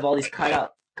 you have all these cut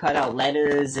out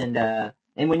letters and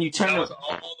when you turn that was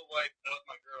all the white. That was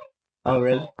my girl. Oh,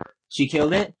 really? She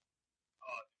killed it?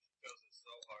 Oh, she kills it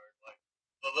so hard. Like,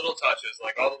 the little touches,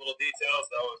 like all the little details,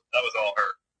 that was all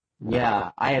her.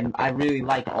 Yeah, I really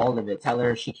like all of it. Tell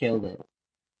her she killed it.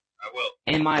 I will.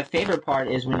 And my favorite part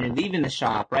is when you're leaving the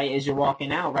shop, right, as you're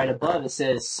walking out, right above, it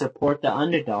says, support the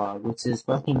underdog, which is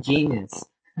fucking genius.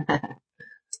 You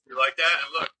like that?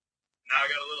 And look, now I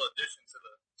got a little addition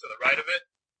to the right of it.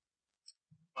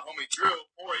 My homie Drew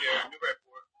Poirier in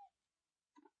Newburyport.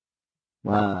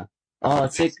 Wow. Oh,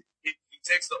 it's like, He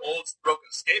takes the old broken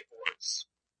skateboards.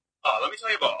 Let me tell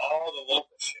you about all the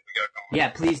local shit we got going. yeah,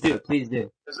 please do, please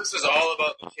do. Because this is all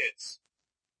about the kids.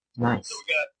 Nice. So we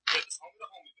got this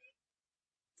homie-to-homie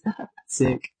bin.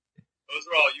 Sick. Those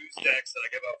are all used decks that I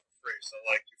give out for free. So,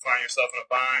 like, you find yourself in a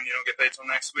bind, you don't get paid till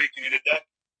next week, you need a deck?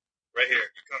 Right here.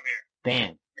 You come here.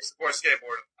 Bam. We support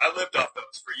skateboarding. I lived off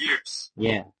those for years.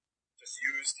 Yeah. Just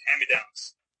used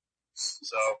hand-me-downs.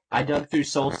 So, I dug through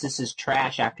Solstice's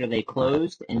trash after they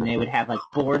closed, and they would have, like,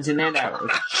 boards in there that were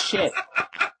shit.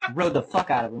 Rode the fuck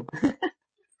out of them.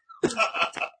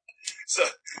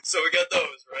 so we got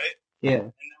those, right? Yeah.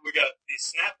 And then we got these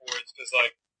snap boards because,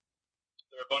 like,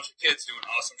 there are a bunch of kids doing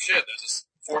awesome shit. There's this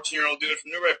 14-year-old dude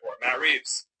from Newburyport, Matt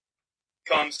Reeves.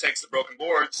 Comes, takes the broken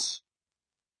boards,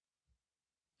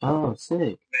 Oh,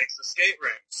 sick. makes the skate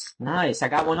rings. Nice. I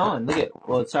got one on. Look at,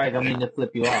 well, sorry, I don't mean to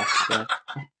flip you off, but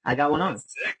I got one on.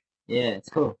 Sick. Yeah, it's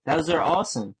cool. Those are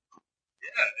awesome.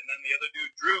 Yeah, and then the other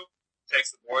dude, Drew,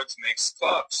 takes the boards, makes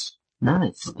clubs.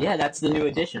 Nice. Yeah, that's the new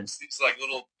addition. It's like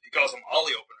little, he calls them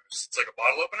ollie openers. It's like a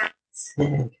bottle opener.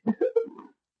 Sick.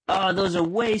 Oh, those are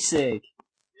way sick.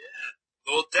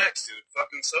 Little decks, dude.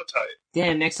 Fucking so tight.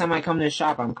 Damn, next time I come to the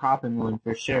shop, I'm copping one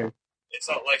for sure. It's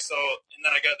all like, so, and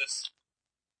then I got this,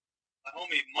 my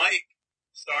homie Mike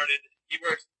started, he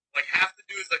works, like half the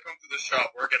dudes that come through the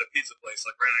shop work at a pizza place,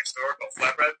 like right next door, called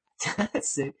Flatbread. That's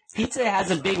sick. Pizza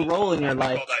has a big role in your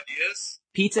life. Called Ideas.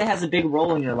 Pizza has a big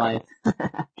role in your life. Pizza's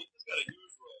got a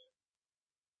huge role.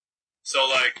 So,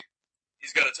 like,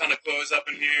 he's got a ton of clothes up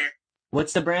in here.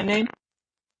 What's the brand name?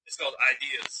 It's called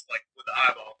Ideas, like, with the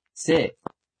eyeball. Sick.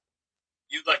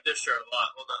 You'd like this shirt a lot.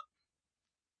 Hold on.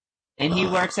 And he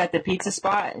works at the pizza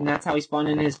spot, and that's how he spawned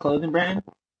into his clothing brand?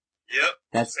 Yep.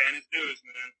 That's paying his dues,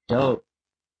 man. dope.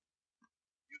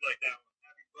 You'd like that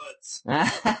one.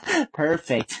 Happy buds.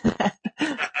 Perfect.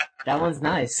 That one's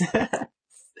nice. And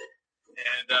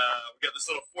we got this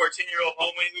little 14-year-old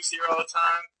homie who's here all the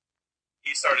time.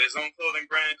 He started his own clothing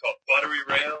brand called Buttery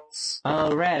Rails.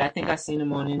 Oh, Red. I think I seen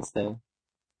him on Insta.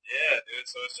 Yeah, dude.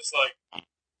 So it's just like,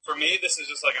 for me, this is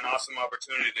just like an awesome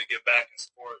opportunity to give back and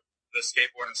support the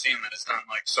skateboarding scene that has done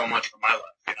like so much for my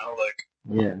life. You know, like,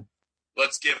 Yeah.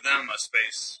 let's give them a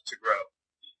space to grow.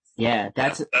 Yeah,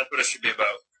 that's what it should be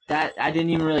about. that. I didn't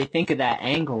even really think of that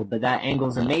angle, but that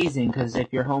angle's amazing because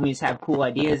if your homies have cool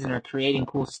ideas and are creating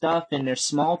cool stuff and they're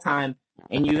small time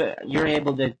and you're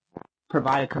able to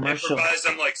provide a commercial. It provides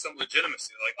them like some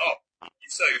legitimacy. Like, oh, you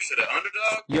sell your shit at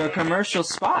Underdog? You're a commercial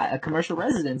spot, a commercial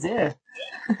residence, yeah.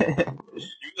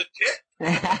 You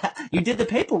legit. You did the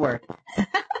paperwork.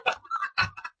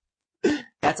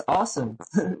 That's awesome.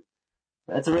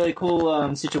 That's a really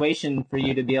cool situation for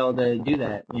you to be able to do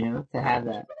that, you know, to have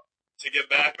that. To give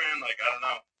back, man, like, I don't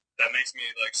know. That makes me,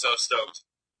 like, so stoked.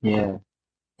 Yeah.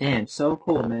 Damn, so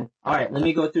cool, man. Alright, let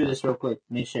me go through this real quick,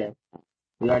 make sure.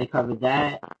 We already covered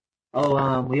that.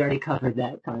 Oh, we already covered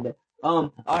that, kinda.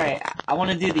 Alright, I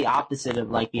want to do the opposite of,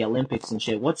 like, the Olympics and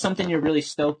shit. What's something you're really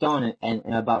stoked on and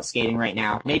about skating right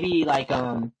now? Maybe, like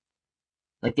the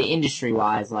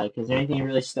industry-wise, like, is there anything you're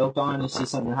really stoked on? You see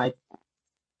something hype?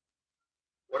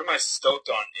 What am I stoked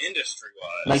on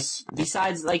industry-wise? Like,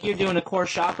 besides, like, you're doing a core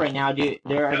shop right now,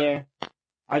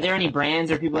 are there any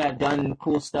brands or people that have done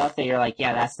cool stuff that you're like,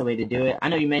 yeah, that's the way to do it? I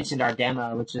know you mentioned our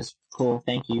demo, which is cool,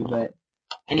 thank you, but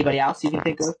anybody else you can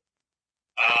think of?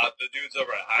 The dudes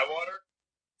over at Highwater.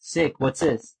 Sick, what's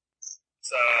this? It's,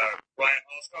 Ryan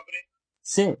Hall's company.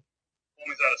 Sick.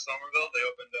 Homies out of Somerville. They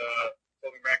opened a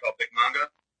clothing brand called Big Manga.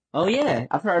 Oh yeah,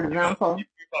 I've heard of them. You probably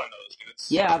know those dudes.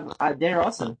 Yeah, they're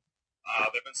awesome.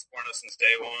 They've been supporting us since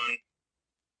day one.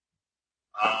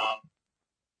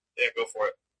 Yeah, go for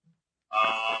it.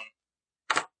 I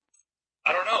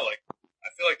don't know, like, I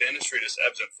feel like the industry just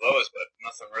ebbs and flows, but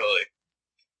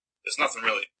there's nothing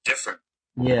really different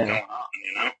Yeah. going on,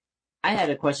 you know? I had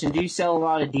a question. Do you sell a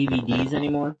lot of DVDs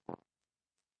anymore?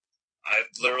 I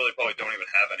literally probably don't even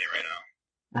have any right now.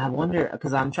 I wonder,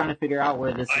 because I'm trying to figure out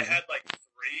where this I is. had like 3,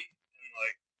 and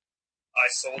like, I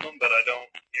sold them, but I don't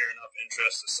hear enough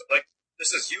interest. Like,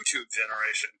 this is YouTube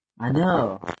generation. I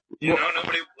know. You know,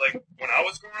 nobody, like, when I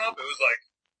was growing up, it was like,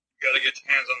 you gotta get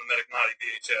your hands on the Medic Naughty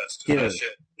VHS, because that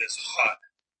shit is hot.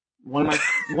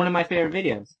 One of my favorite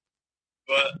videos.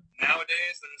 But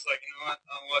nowadays, they're just like, you know what,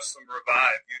 I'll watch some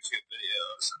Revive YouTube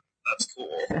videos, and that's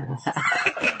cool.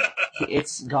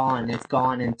 It's gone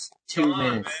in 2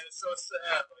 minutes. Man, it's so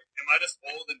sad. Like, I just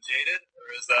old and jaded,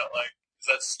 or is that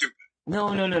stupid?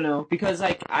 No. Because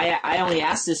like I only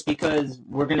asked this because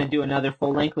we're gonna do another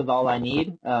full length with All I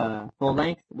Need, and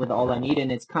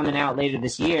it's coming out later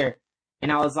this year.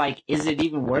 And I was like, is it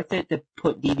even worth it to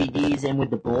put DVDs in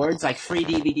with the boards, like free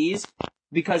DVDs?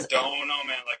 Because I don't know,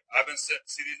 man. Like I've been see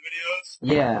these videos.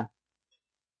 Yeah.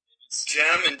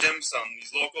 Gem and Dim Sum,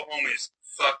 these local homies,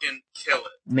 fucking kill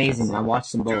it. Amazing. I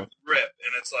watched them both. Dude, rip,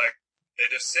 and it's like they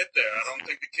just sit there. I don't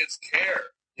think the kids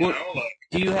care. You know, like.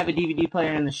 Do you have a DVD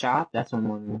player in the shop? That's what I'm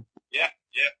wondering. Yeah.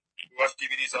 We watch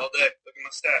DVDs all day. Look at my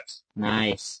stats.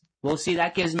 Nice. Well, see,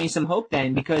 that gives me some hope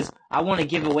then, because I want to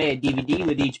give away a DVD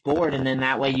with each board, and then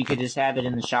that way you could just have it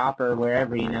in the shop or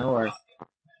wherever, you know, or...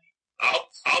 I'll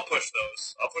push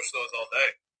those. I'll push those all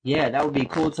day. Yeah, that would be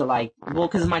cool to, like... Well,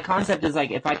 because my concept is,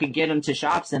 like, if I could get them to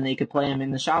shops, then they could play them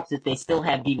in the shops if they still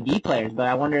have DVD players, but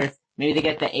I wonder if maybe they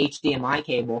get the HDMI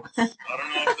cable. I don't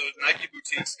know if those Nike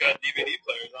boutiques got DVD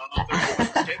players. I don't know if they're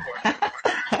going to skateboard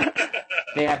anymore.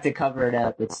 They have to cover it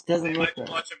up. It doesn't look like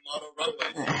watching model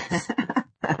runways.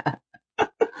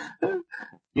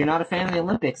 You're not a fan of the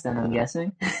Olympics, then, I'm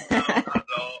guessing. No, not at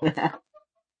all.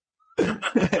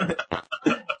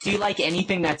 Do you like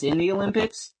anything that's in the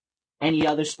Olympics? Any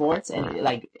other sports, and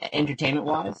like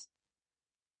entertainment-wise?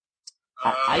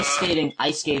 Ice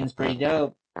skating's pretty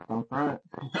dope. No, like,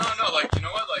 you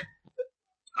know what? Like,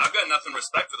 I've got nothing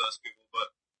respect for those people,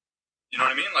 but you know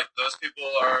what I mean? Like, those people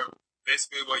are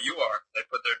basically what you are. They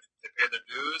pay their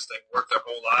dues, they work their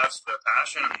whole lives for their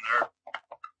passion, and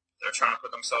they're trying to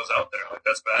put themselves out there. Like,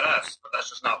 that's badass, but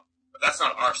that's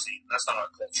not our scene. That's not our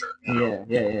culture. You know?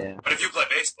 Yeah. But if you play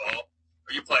baseball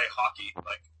or you play hockey,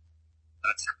 like,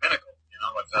 that's your pinnacle. You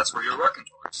know, like, that's where you're working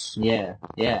towards. Yeah.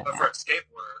 But for a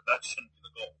skateboarder, that shouldn't be the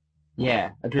goal.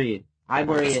 Yeah, agreed. I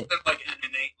worry it's like an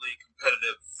innately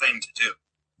competitive thing to do.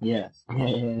 Yes.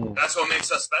 Yeah. That's what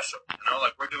makes us special. You know,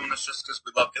 like, we're doing this just because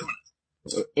we love doing it.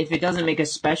 If it doesn't make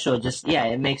us special,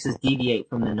 it makes us deviate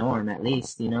from the norm, at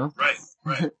least, you know?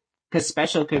 Right. Because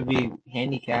special could be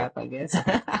handicap, I guess.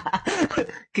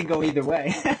 Could go either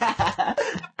way.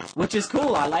 Which is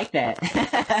cool, I like that.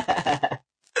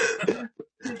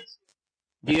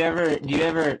 Do you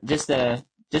ever, just a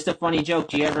funny joke,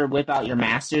 do you ever whip out your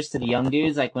masters to the young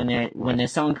dudes, like when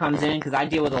someone comes in, because I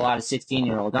deal with a lot of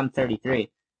 16-year-olds, I'm 33,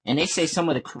 and they say some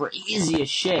of the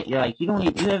craziest shit, you're like, you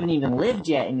haven't even lived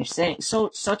yet, and you're saying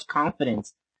such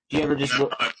confidence. Do you ever just...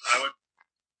 No,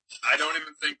 I don't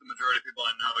even think the majority of people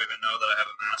I know even know that I have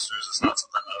a master's. It's not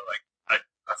something that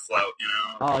I flout, you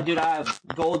know? Oh, dude, I have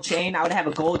gold chain. I would have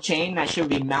a gold chain that should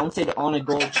be mounted on a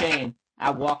gold chain.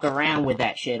 I'd walk around with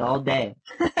that shit all day.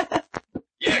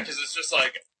 Yeah, because it's just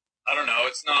like, I don't know,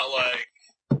 it's not like,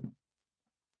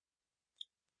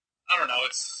 I don't know,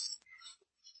 it's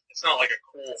not like a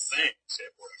cool thing,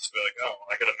 skateboarding, to be like, oh,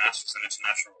 I got a master's in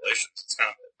international relations. It's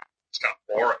kind of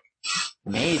boring.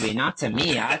 Maybe, not to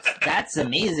me. That's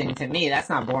amazing to me. That's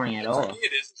not boring at all. To me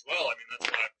it is as well. I mean, that's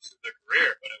why I pursued the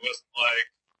career, but it wasn't like,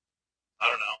 I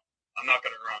don't know, I'm not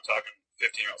going to go around talking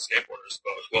 15-year-old skateboarders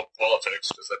about global politics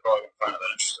because they probably won't find it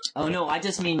that interesting. Oh no, I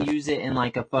just mean use it in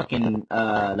like a fucking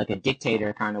like a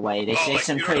dictator kind of way. They say like,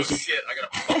 some you crazy shit. I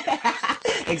got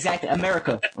fucking exactly,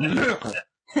 America. I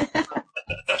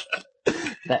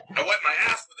wipe my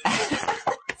ass with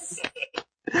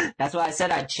it. That's why I said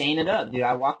I'd chain it up, dude.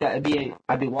 I'd be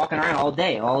walking around all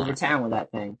day, all over town with that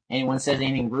thing. Anyone says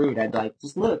anything rude, I'd be like,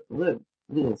 just look at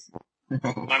this.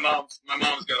 My mom's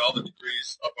got all the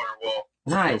degrees up on her wall.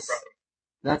 Nice.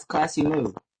 That's a classy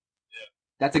move. Yeah.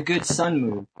 That's a good son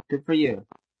move. Good for you.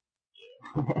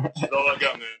 Yeah. She's all I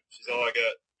got, man. She's all I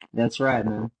got. That's right,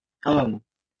 man.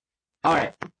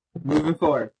 Alright. Moving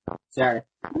forward. Sorry.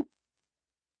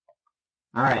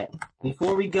 Alright.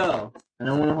 Before we go, I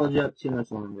don't want to hold you up too much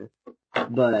longer,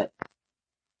 but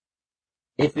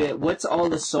what's all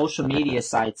the social media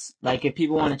sites? Like, if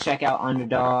people want to check out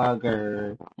Underdog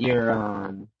or your,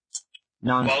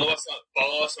 Follow us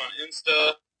on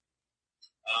Insta.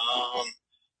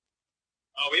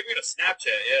 We got a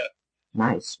Snapchat, yeah.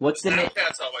 Nice. What's the name?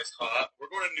 Snapchat's always hot. We're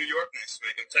going to New York next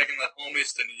week. I'm taking the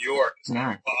homies to New York. It's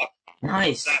nice. Pop.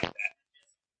 Nice.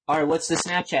 Alright, what's the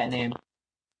Snapchat name?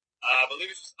 I believe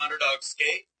it's just Underdog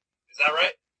Skate. Is that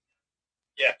right?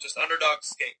 Yeah, just Underdog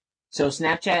Skate. So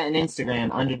Snapchat and Instagram,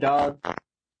 Underdog? On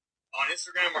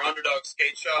Instagram, we're Underdog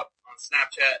Skate Shop. On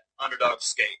Snapchat, Underdog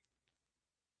Skate.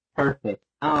 Perfect.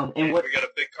 And what? We got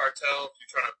a big cartel if you're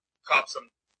trying to cop some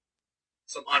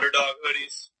Underdog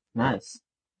hoodies. Nice.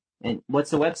 And what's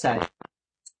the website?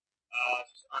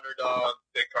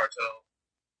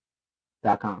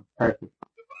 UnderdogBigCartel.com. Perfect.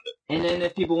 And then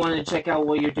if people want to check out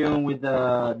what you're doing with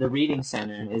the reading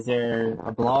center, is there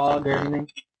a blog or anything?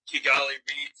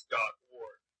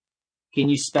 KigaliReads.org. Can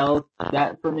you spell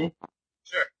that for me?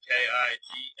 Sure. Kigali.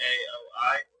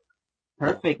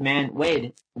 Perfect, man.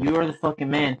 Wade, you are the fucking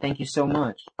man. Thank you so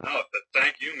much. No, but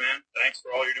thank you, man. Thanks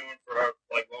for all you're doing for our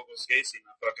local skate scene.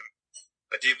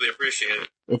 I deeply appreciate it.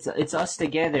 It's us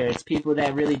together. It's people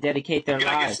that really dedicate their I'm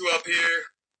gonna lives. get you up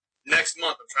here next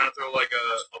month. I'm trying to throw a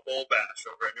bowl bash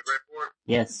over at Newburyport.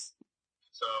 Yes.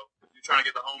 So you're trying to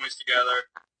get the homies together.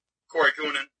 Corey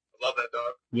Coonan, I love that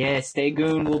dog. Yeah, stay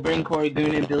goon. We'll bring Corey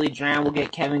Goonan, Billy Drown. We'll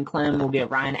get Kevin Clem. We'll get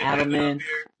Ryan Adelman.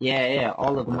 Yeah,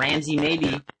 all of them. Ramsey, maybe.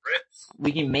 Rips.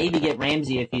 We can maybe get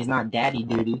Ramsey if he's not daddy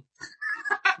duty.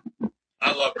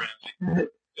 I love Ramsey.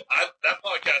 That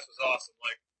podcast was awesome.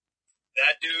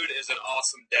 That dude is an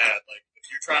awesome dad. If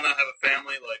you're trying to have a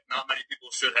family, not many people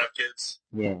should have kids.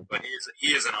 Yeah. But he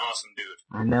is an awesome dude.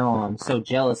 I know. I'm so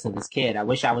jealous of his kid. I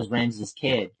wish I was Ramsey's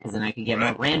kid, because then I could get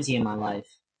more Ramsey in my life.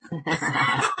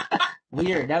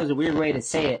 Weird. That was a weird way to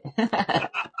say it.